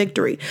got the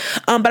victory.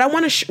 But I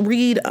want to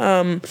read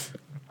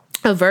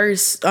a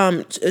verse,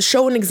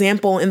 show an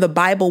example in the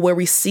Bible where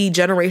we see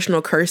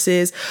generational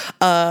curses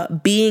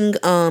being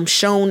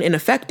shown and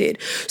affected.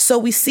 So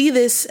we see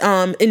this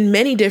in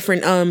many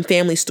different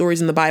family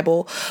stories in the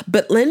Bible.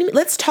 But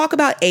let's talk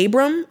about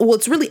Abram. Well,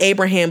 it's really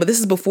Abraham, but this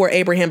is before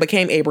Abraham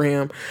became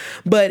Abraham.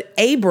 But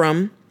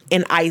Abram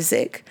and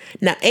Isaac.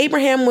 Now,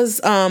 Abraham was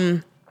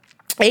the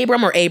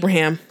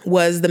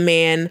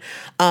man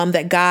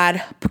that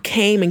God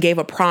came and gave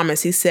a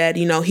promise. He said,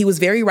 he was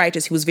very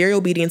righteous. He was very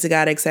obedient to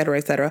God, et cetera,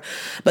 et cetera.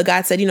 But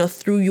God said,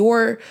 through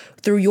your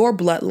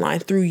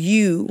bloodline, through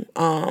you,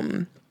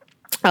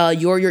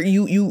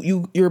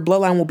 your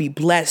bloodline will be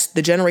blessed.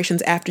 The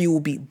generations after you will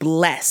be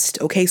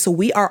blessed. Okay. So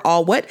we are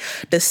all what?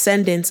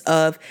 Descendants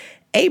of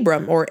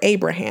Abram or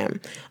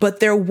Abraham. But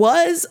there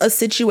was a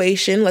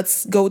situation.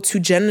 Let's go to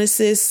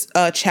Genesis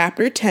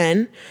chapter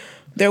 10.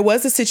 There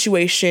was a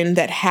situation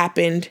that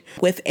happened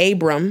with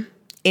Abram,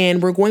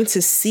 and we're going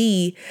to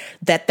see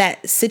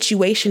that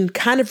situation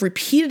kind of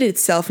repeated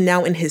itself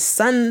now in his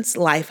son's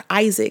life,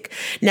 Isaac.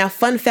 Now,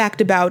 fun fact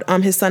about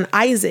his son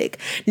Isaac.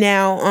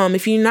 Now,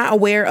 if you're not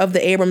aware of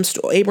the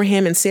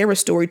Abraham and Sarah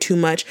story too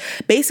much,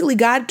 basically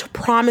God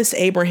promised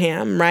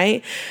Abraham,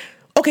 right?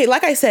 Okay,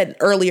 like I said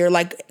earlier,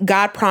 like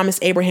God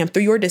promised Abraham,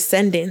 through your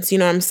descendants,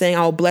 I'm saying,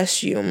 I'll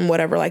bless you and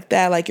whatever like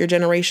that, like your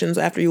generations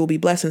after you will be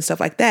blessed and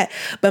stuff like that.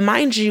 But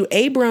mind you,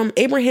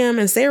 Abraham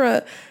and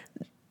Sarah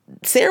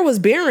was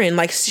barren,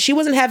 like she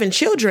wasn't having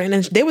children,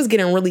 and they was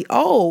getting really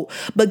old.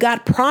 But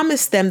God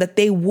promised them that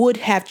they would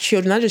have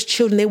children, not just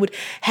children, they would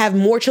have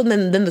more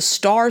children than the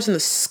stars in the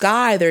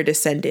sky, their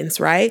descendants,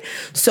 right?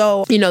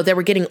 So, they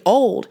were getting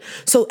old.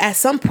 So at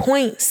some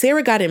point,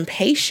 Sarah got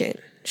impatient.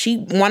 She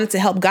wanted to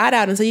help God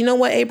out and say, you know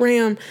what,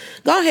 Abraham,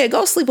 go ahead,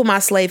 go sleep with my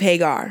slave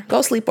Hagar.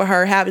 Go sleep with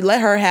her. Let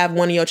her have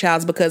one of your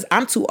childs, because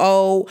I'm too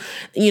old.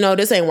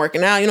 This ain't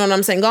working out. You know what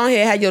I'm saying? Go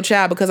ahead, have your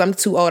child, because I'm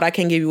too old. I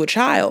can't give you a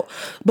child.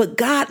 But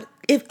God,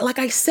 if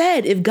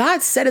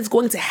God said it's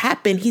going to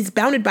happen, he's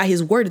bounded by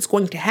his word. It's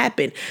going to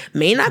happen.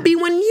 May not be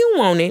when you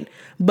want it,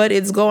 but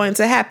it's going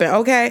to happen.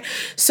 Okay.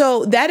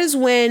 So that is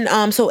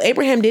when, so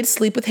Abraham did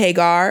sleep with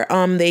Hagar.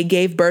 They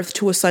gave birth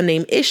to a son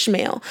named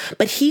Ishmael,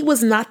 but he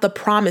was not the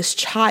promised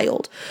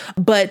child.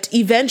 But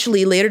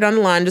eventually, later down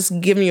the line,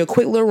 just giving you a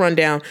quick little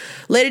rundown,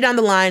 later down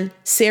the line,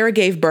 Sarah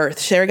gave birth.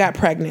 Sarah got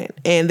pregnant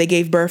and they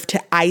gave birth to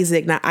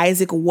Isaac. Now,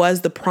 Isaac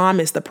was the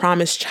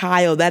promised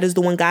child. That is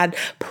the one God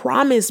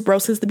promised, bro,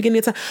 since the beginning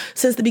of time.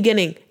 Since the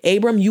beginning,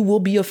 Abram, you will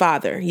be a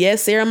father.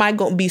 Yes, Sarah might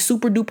go be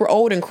super duper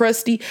old and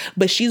crusty,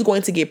 but she's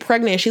going to get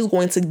pregnant and she's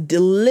going to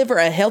deliver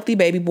a healthy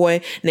baby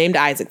boy named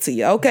Isaac to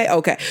you.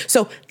 Okay.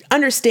 So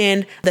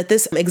understand that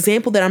this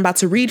example that I'm about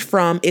to read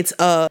from, it's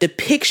a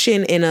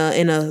depiction in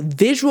a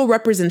visual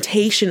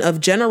representation of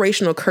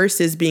generational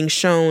curses being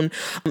shown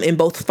in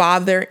both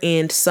father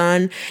and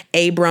son,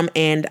 Abram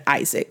and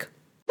Isaac.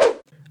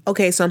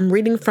 Okay, so I'm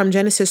reading from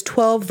Genesis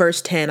 12,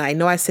 verse 10. I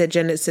know I said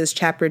Genesis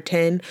chapter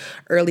 10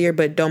 earlier,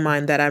 but don't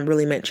mind that. I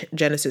really meant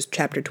Genesis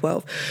chapter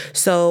 12.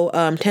 So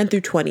 10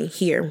 through 20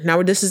 here.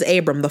 Now, this is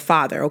Abram, the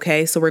father,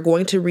 okay? So we're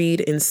going to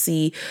read and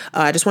see.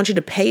 I just want you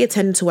to pay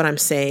attention to what I'm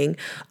saying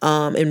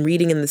and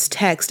reading in this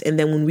text. And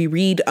then when we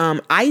read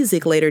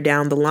Isaac later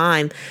down the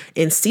line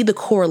and see the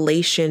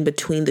correlation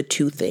between the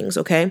two things,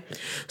 okay?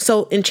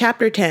 So in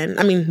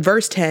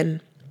verse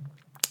 10,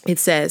 it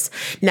says,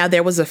 "Now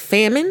there was a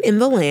famine in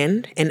the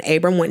land, and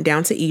Abram went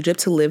down to Egypt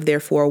to live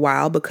there for a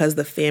while because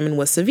the famine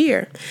was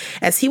severe.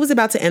 As he was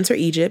about to enter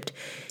Egypt,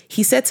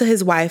 he said to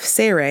his wife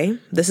Sarai,"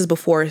 this is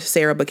before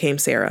Sarah became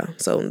Sarah,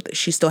 so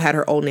she still had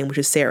her old name, which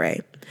is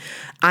Sarai,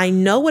 "I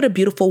know what a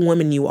beautiful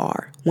woman you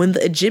are. When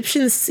the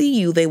Egyptians see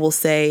you, they will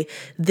say,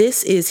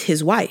 'This is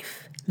his wife.'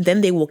 Then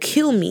they will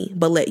kill me,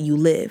 but let you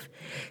live.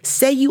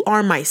 Say you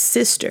are my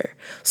sister,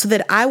 so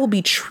that I will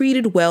be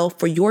treated well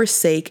for your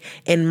sake,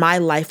 and my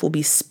life will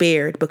be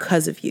spared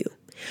because of you."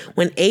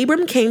 When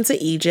Abram came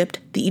to Egypt,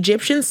 the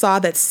Egyptians saw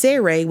that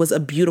Sarai was a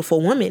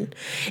beautiful woman,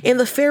 and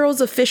the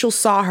Pharaoh's officials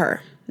saw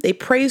her. They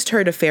praised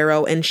her to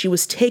Pharaoh, and she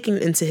was taken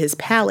into his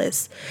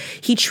palace.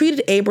 He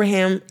treated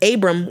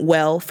Abram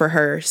well for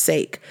her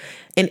sake.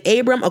 And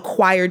Abram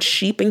acquired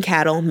sheep and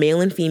cattle,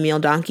 male and female,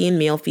 donkey and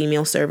male,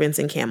 female servants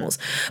and camels.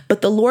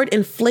 But the Lord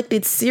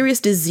inflicted serious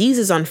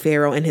diseases on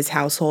Pharaoh and his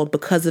household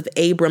because of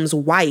Abram's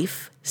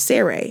wife,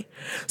 Sarai.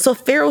 So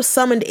Pharaoh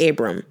summoned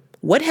Abram.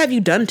 "What have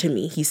you done to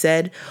me?" he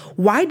said.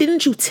 "Why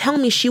didn't you tell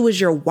me she was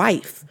your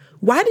wife?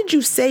 Why did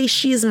you say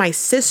she is my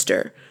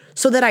sister,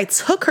 so that I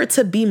took her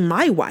to be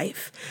my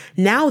wife?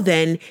 Now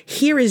then,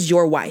 here is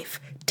your wife.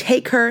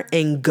 Take her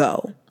and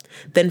go."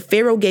 Then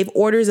Pharaoh gave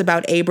orders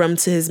about Abram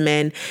to his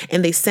men,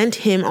 and they sent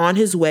him on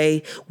his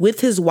way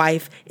with his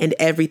wife and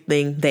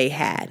everything they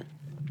had.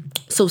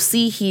 So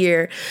see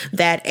here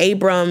that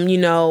Abram,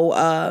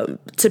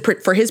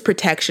 for his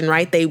protection,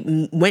 right? They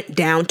went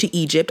down to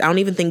Egypt. I don't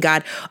even think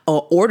God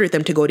ordered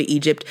them to go to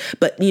Egypt,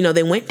 but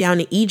they went down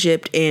to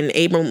Egypt, and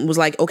Abram was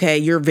like, "Okay,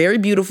 you're very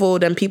beautiful.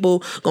 Them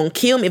people gonna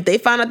kill me. If they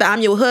find out that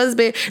I'm your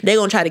husband, they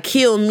gonna try to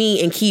kill me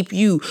and keep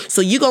you.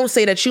 So you gonna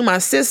say that you my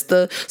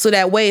sister, so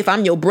that way if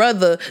I'm your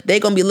brother,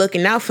 they gonna be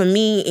looking out for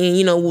me,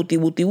 and wooty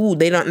woo.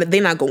 They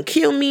not gonna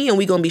kill me, and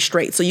we gonna be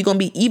straight. So you gonna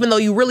be, even though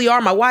you really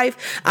are my wife,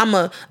 I'm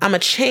a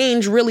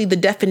change really the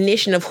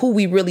definition of who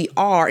we really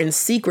are in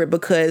secret,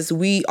 because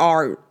we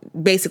are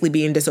basically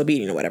being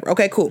disobedient or whatever."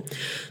 Okay, cool.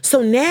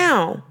 So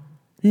now,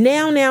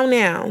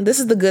 this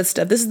is the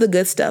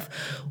good stuff.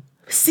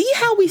 See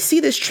how we see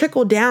this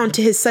trickle down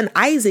to his son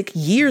Isaac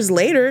years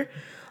later,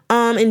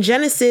 in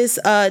Genesis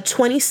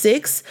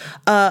 26,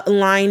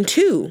 line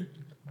 2.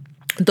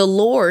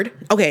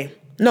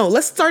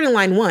 Let's start in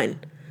line 1.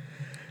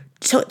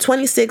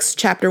 26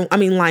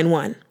 line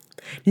 1.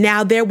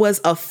 "Now there was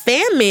a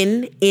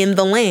famine in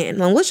the land."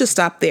 Now let's just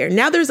stop there.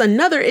 Now there's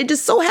another, it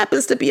just so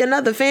happens to be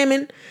another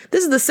famine.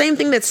 This is the same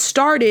thing that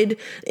started,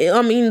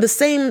 the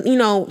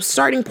same,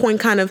 starting point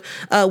kind of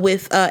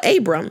with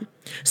Abram.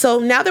 So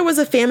now there was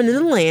a famine in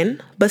the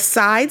land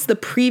besides the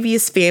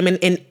previous famine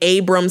in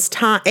Abraham's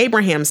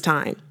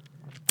time.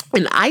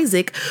 And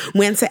Isaac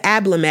went to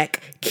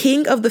Abimelech,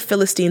 king of the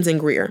Philistines in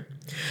Gerar.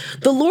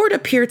 The Lord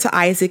appeared to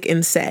Isaac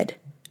and said,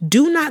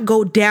 "Do not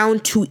go down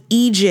to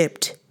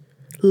Egypt.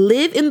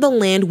 Live in the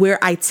land where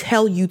I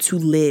tell you to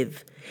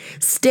live.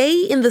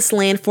 Stay in this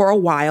land for a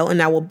while,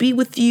 and I will be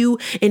with you,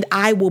 and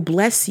I will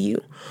bless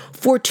you.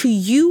 For to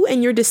you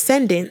and your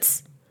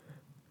descendants,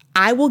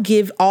 I will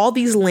give all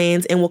these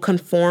lands and will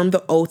confirm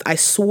the oath I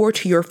swore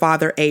to your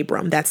father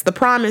Abram." That's the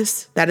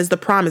promise. That is the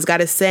promise. God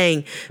is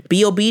saying,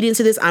 be obedient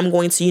to this. I'm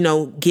going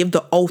to, give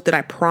the oath that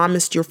I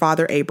promised your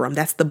father Abram.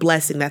 That's the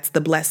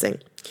blessing.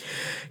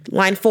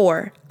 Line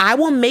 4, "I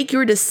will make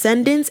your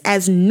descendants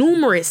as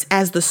numerous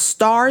as the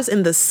stars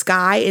in the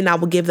sky, and I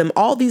will give them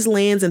all these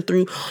lands, and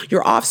through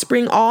your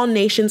offspring, all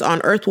nations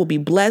on earth will be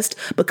blessed,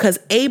 because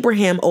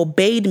Abraham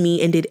obeyed me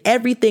and did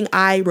everything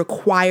I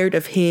required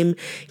of him,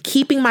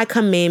 keeping my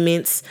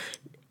commandments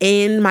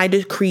and my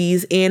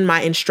decrees and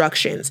my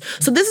instructions."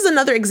 So this is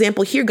another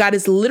example here. God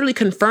is literally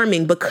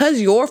confirming,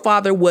 because your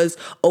father was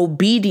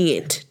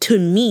obedient to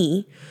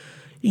me,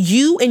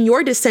 you and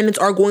your descendants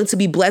are going to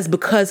be blessed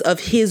because of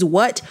his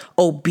what?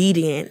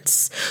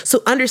 Obedience.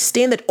 So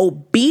understand that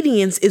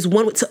obedience is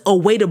a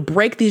way to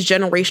break these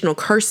generational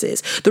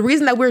curses. The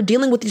reason that we're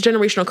dealing with these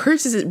generational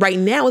curses right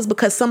now is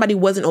because somebody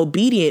wasn't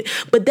obedient.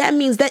 But that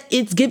means that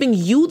it's giving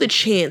you the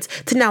chance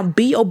to now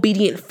be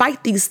obedient,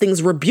 fight these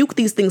things, rebuke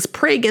these things,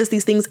 pray against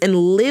these things, and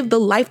live the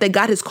life that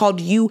God has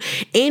called you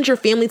and your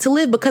family to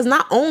live. Because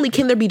not only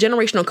can there be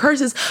generational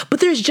curses,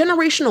 but there's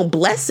generational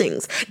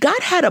blessings.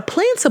 God had a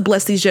plan to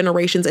bless these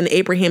generations and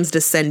Abraham's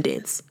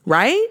descendants,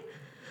 right?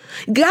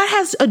 God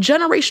has a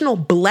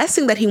generational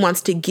blessing that he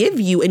wants to give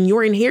you and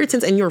your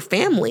inheritance and your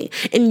family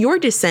and your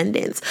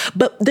descendants.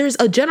 But there's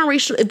a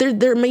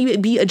there may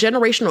be a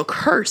generational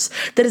curse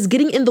that is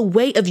getting in the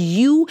way of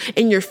you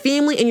and your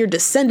family and your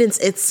descendants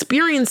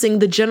experiencing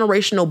the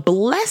generational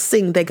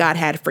blessing that God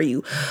had for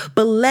you.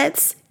 But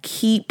let's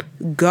keep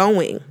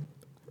going.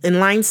 In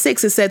line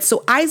 6, it said,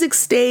 so Isaac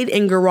stayed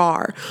in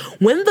Gerar.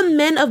 When the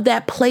men of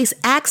that place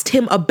asked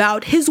him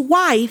about his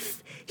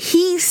wife,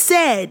 he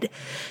said,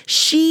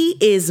 she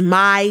is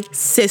my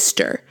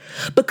sister,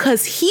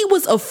 because he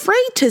was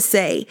afraid to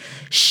say,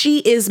 she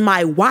is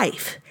my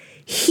wife.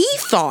 He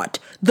thought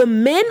the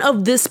men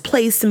of this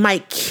place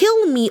might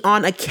kill me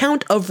on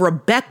account of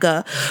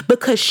Rebekah,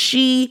 because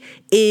she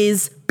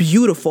is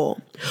beautiful.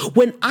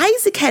 When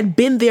Isaac had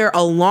been there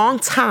a long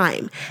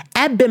time,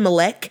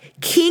 Abimelech,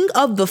 king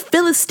of the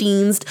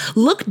Philistines,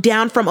 looked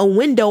down from a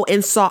window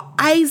and saw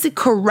Isaac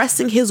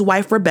caressing his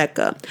wife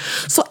Rebekah.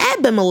 So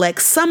Abimelech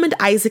summoned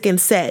Isaac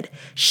and said,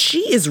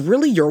 she is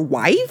really your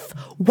wife?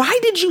 Why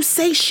did you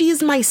say she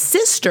is my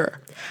sister?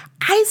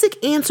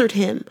 Isaac answered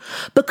him,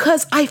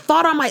 because I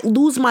thought I might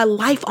lose my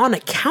life on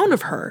account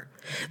of her.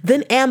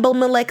 Then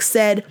Abimelech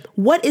said,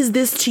 what is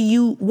this to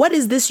you? What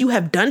is this you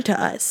have done to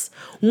us?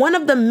 One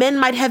of the men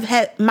might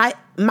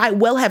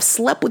well have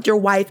slept with your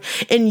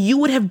wife, and you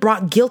would have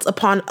brought guilt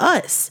upon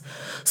us.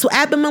 So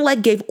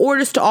Abimelech gave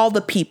orders to all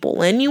the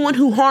people. Anyone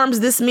who harms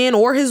this man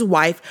or his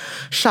wife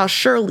shall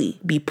surely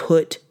be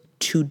put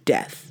to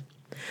death.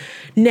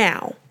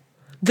 Now,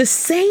 the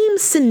same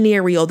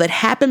scenario that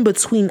happened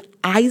between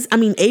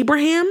Abram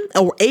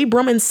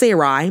and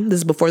Sarai, this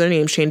is before their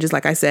names changes,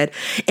 like I said,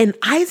 and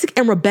Isaac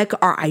and Rebekah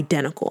are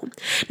identical.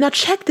 Now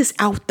check this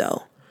out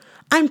though.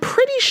 I'm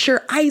pretty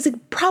sure Isaac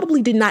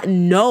probably did not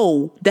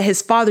know that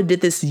his father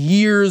did this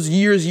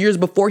years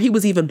before he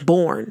was even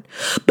born.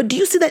 But do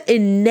you see that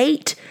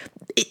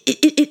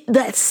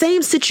that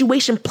same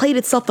situation played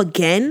itself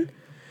again?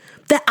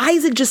 That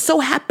Isaac just so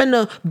happened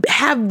to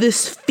have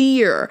this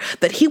fear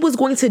that he was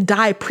going to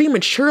die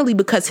prematurely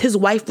because his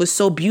wife was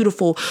so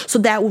beautiful. So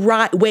that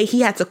way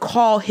he had to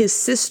call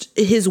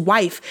his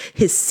wife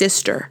his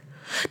sister.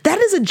 That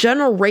is a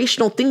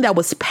generational thing that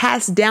was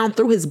passed down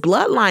through his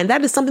bloodline.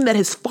 That is something that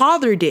his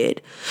father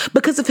did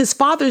because of his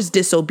father's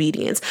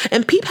disobedience.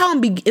 And peep how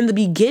in the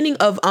beginning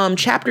of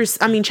chapter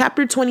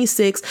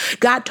 26,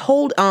 God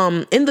told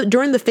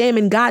during the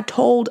famine, God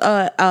told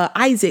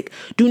Isaac,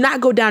 do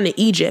not go down to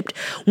Egypt.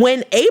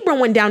 When Abram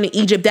went down to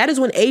Egypt, that is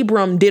when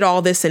Abram did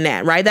all this and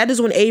that, right? That is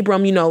when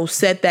Abram,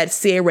 said that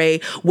Sarai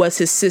was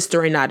his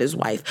sister and not his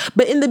wife.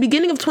 But in the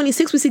beginning of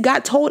 26, we see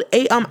God told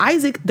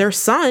Isaac, their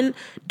son,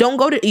 don't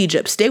go to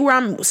Egypt. Stay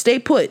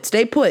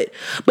put.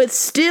 But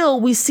still,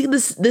 we see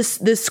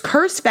this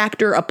curse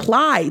factor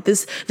applied,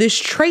 this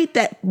trait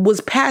that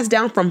was passed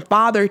down from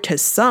father to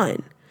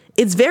son.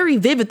 It's very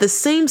vivid. The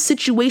same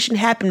situation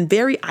happened,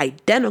 very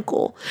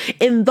identical.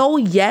 And though,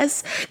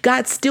 yes,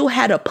 God still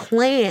had a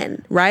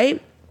plan,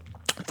 right?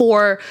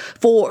 For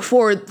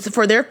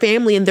their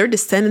family and their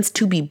descendants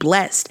to be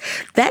blessed,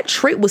 that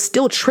trait was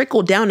still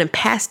trickled down and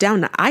passed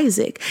down to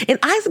Isaac. And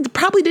Isaac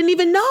probably didn't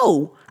even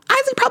know.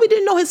 Isaac probably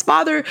didn't know his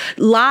father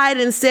lied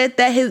and said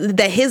that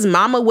his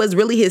mama was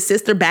really his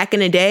sister back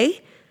in the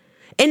day.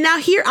 And now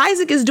here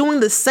Isaac is doing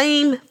the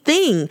same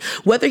thing.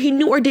 Whether he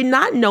knew or did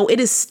not know, it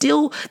is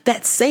still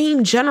that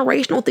same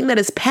generational thing that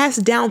is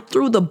passed down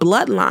through the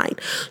bloodline.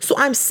 So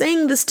I'm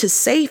saying this to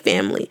say,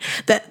 family,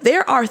 that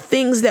there are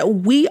things that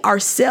we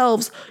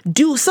ourselves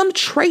do, some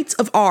traits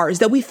of ours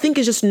that we think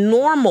is just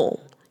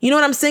normal. You know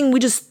what I'm saying? We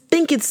just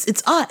think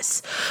it's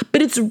us,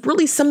 but it's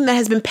really something that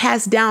has been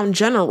passed down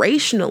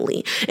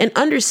generationally, and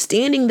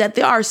understanding that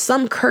there are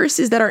some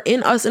curses that are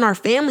in us and our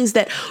families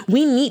that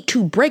we need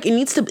to break.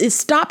 It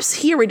stops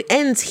here. It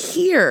ends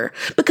here,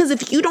 because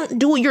if you don't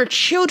do it, your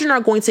children are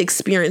going to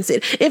experience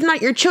it. If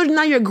not your children,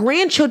 now your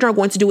grandchildren are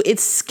going to do it. It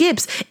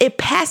skips, it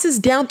passes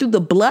down through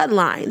the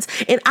bloodlines.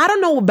 And I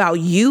don't know about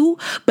you,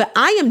 but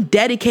I am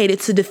dedicated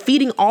to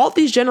defeating all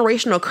these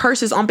generational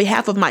curses on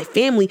behalf of my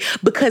family,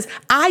 because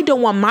I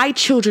don't want my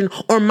children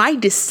or my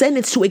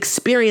descendants to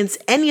experience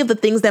any of the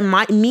things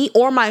that me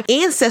or my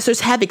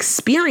ancestors have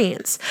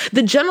experienced.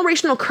 The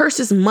generational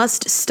curses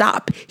must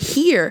stop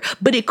here,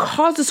 but it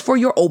causes for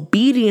your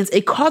obedience.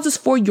 It causes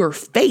for your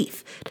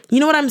faith.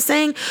 You know what I'm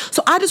saying?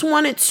 So I just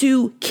wanted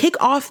to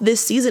kick off this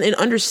season and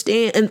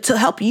understand, and to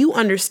help you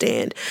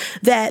understand,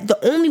 that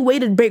the only way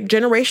to break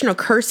generational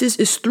curses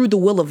is through the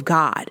will of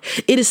God.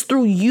 It is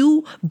through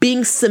you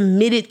being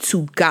submitted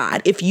to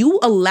God. If you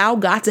allow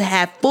God to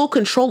have full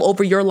control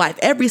over your life,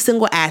 every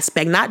single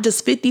aspect, not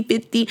just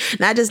 50-50,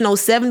 not just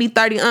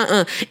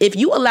 70-30, If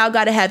you allow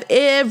God to have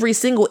every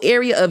single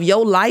area of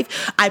your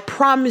life, I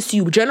promise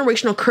you,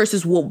 generational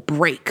curses will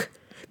break.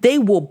 They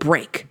will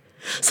break.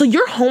 So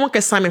your homework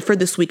assignment for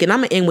this week, and I'm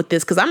going to end with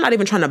this because I'm not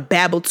even trying to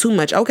babble too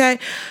much, okay?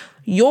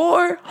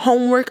 Your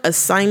homework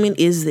assignment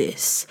is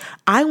this.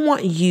 I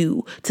want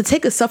you to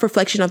take a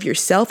self-reflection of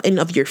yourself and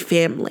of your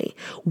family.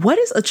 What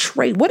is a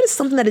trait? What is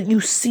something that you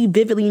see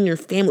vividly in your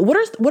family?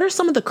 What are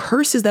some of the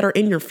curses that are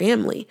in your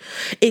family?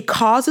 It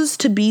causes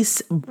to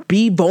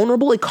be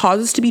vulnerable. It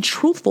causes to be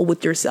truthful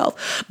with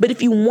yourself. But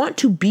if you want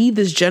to be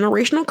this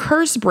generational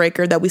curse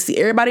breaker that we see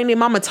everybody and their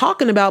mama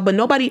talking about, but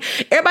everybody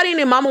and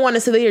their mama want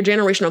to say they're a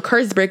generational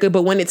curse breaker,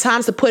 but when it's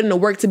time to put in the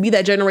work to be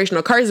that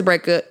generational curse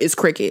breaker, it's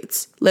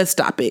crickets. Let's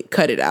stop it.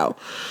 Cut it out.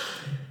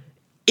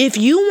 If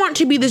you want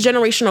to be this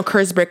generational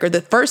curse breaker,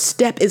 the first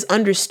step is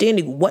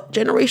understanding what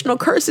generational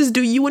curses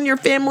do you and your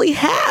family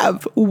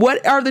have?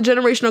 What are the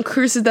generational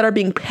curses that are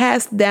being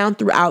passed down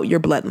throughout your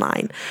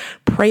bloodline?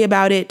 Pray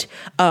about it,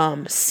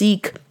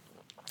 seek,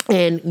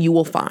 and you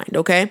will find,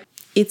 okay?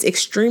 It's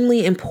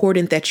extremely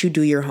important that you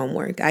do your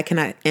homework. I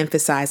cannot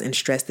emphasize and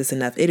stress this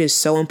enough. It is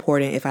so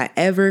important. If I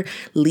ever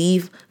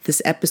leave this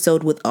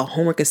episode with a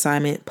homework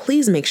assignment,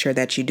 please make sure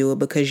that you do it,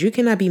 because you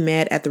cannot be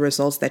mad at the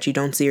results that you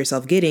don't see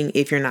yourself getting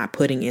if you're not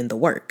putting in the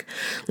work.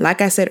 Like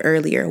I said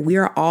earlier, we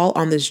are all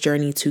on this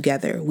journey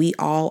together. We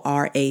all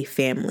are a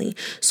family.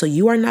 So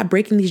you are not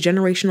breaking these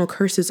generational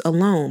curses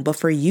alone, but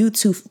for you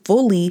to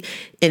fully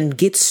and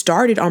get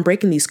started on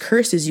breaking these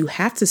curses, you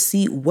have to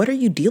see, what are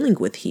you dealing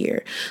with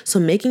here? So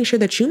making sure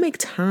that you make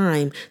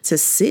time to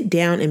sit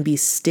down and be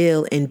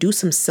still and do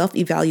some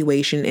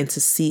self-evaluation and to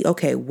see,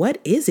 okay, what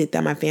is it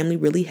that my family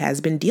really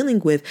has been dealing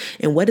with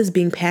and what is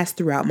being passed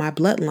throughout my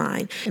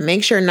bloodline? And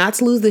make sure not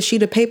to lose the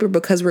sheet of paper,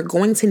 because we're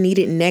going to need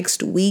it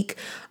next week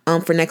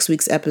for next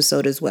week's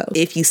episode as well.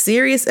 If you're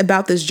serious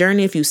about this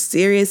journey, if you're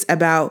serious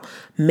about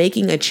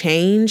making a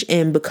change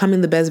and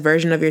becoming the best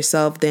version of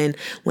yourself, then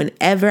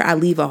whenever I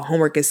leave a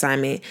homework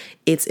assignment,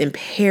 it's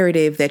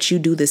imperative that you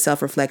do this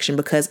self-reflection,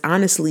 because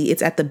honestly,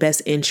 it's at the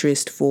best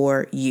interest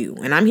for you.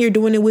 And I'm here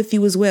doing it with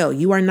you as well.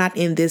 You are not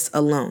in this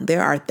alone.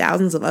 There are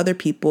thousands of other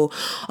people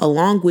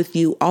along with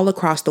you all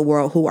across the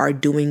world who are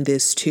doing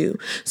this too.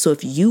 So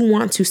if you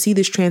want to see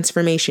this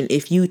transformation,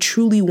 if you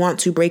truly want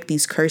to break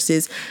these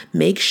curses,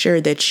 make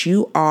sure that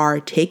you are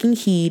taking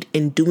heed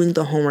and doing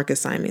the homework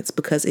assignments,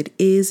 because it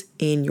is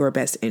in your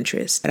best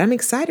interest. But I'm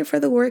excited for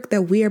the work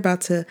that we are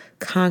about to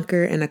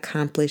conquer and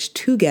accomplish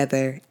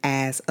together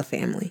as a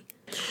family.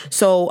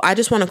 So I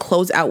just want to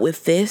close out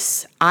with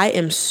this. I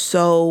am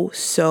so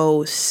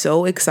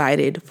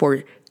excited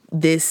for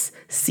this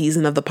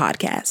season of the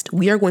podcast.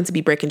 We are going to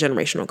be breaking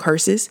generational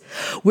curses.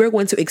 We're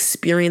going to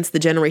experience the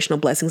generational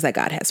blessings that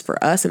God has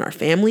for us and our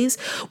families.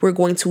 We're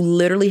going to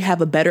literally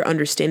have a better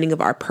understanding of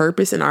our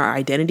purpose and our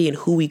identity and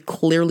who we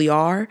clearly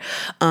are.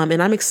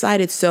 And I'm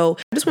excited. So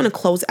I just want to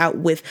close out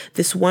with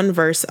this one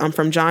verse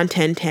from John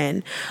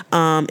 10:10.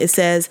 It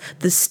says,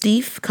 "The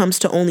thief comes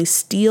to only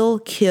steal,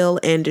 kill,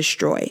 and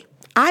destroy.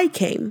 I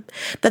came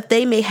that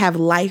they may have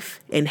life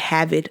and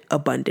have it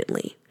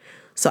abundantly."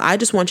 So I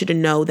just want you to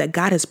know that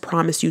God has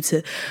promised you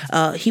to,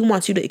 he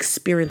wants you to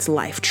experience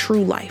life,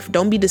 true life.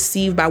 Don't be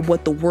deceived by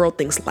what the world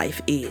thinks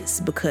life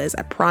is, because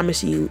I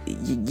promise you,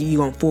 you're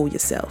going to fool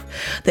yourself.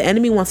 The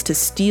enemy wants to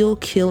steal,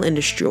 kill, and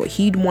destroy.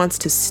 He wants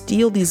to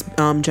steal these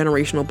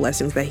generational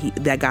blessings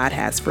that God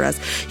has for us.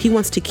 He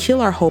wants to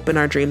kill our hope and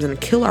our dreams and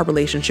kill our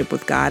relationship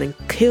with God and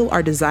kill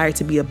our desire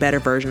to be a better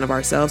version of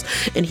ourselves.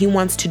 And he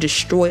wants to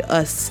destroy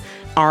us,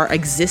 our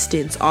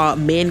existence, our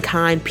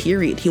mankind,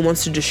 period. He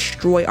wants to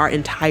destroy our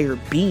entire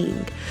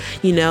being,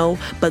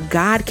 but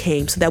God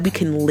came so that we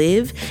can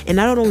live, and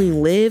not only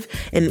live,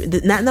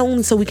 and not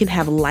only so we can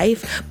have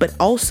life, but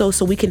also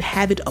so we can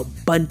have it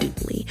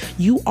abundantly.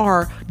 You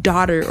are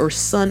daughter or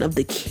son of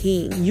the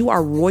King. You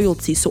are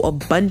royalty. So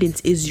abundance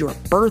is your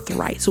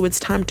birthright. So it's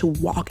time to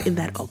walk in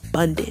that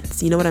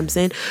abundance. You know what I'm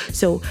saying?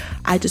 So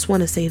I just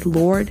want to say,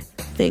 Lord,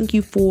 thank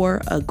you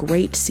for a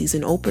great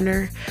season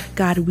opener.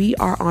 God, we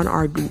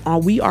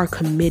are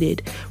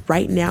committed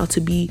right now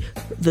to be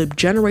the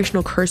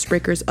generational curse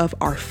breakers of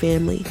our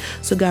family.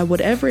 So God,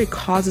 whatever it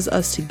causes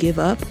us to give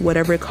up,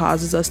 whatever it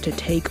causes us to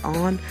take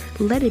on,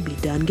 let it be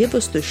done. Give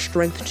us the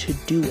strength to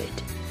do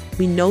it.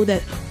 We know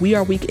that we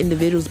are weak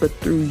individuals, but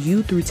through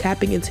you, through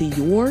tapping into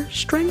your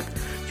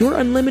strength, your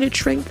unlimited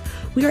strength,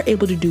 we are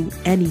able to do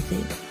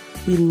anything.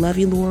 We love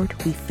you, Lord.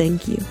 We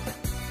thank you.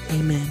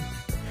 Amen.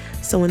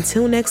 So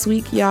until next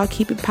week, y'all,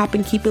 keep it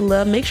popping, keep it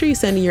love. Make sure you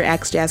send in your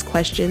Ask Jazz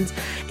questions,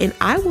 and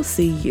I will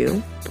see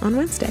you on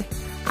Wednesday.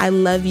 I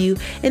love you.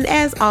 And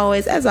as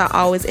always,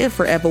 and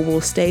forever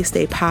will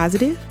stay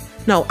positive.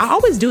 No, I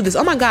always do this.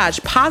 Oh my gosh.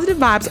 Positive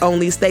vibes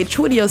only. Stay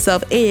true to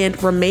yourself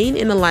and remain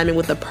in alignment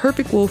with the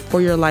perfect will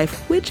for your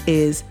life, which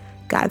is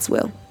God's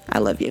will. I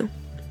love you.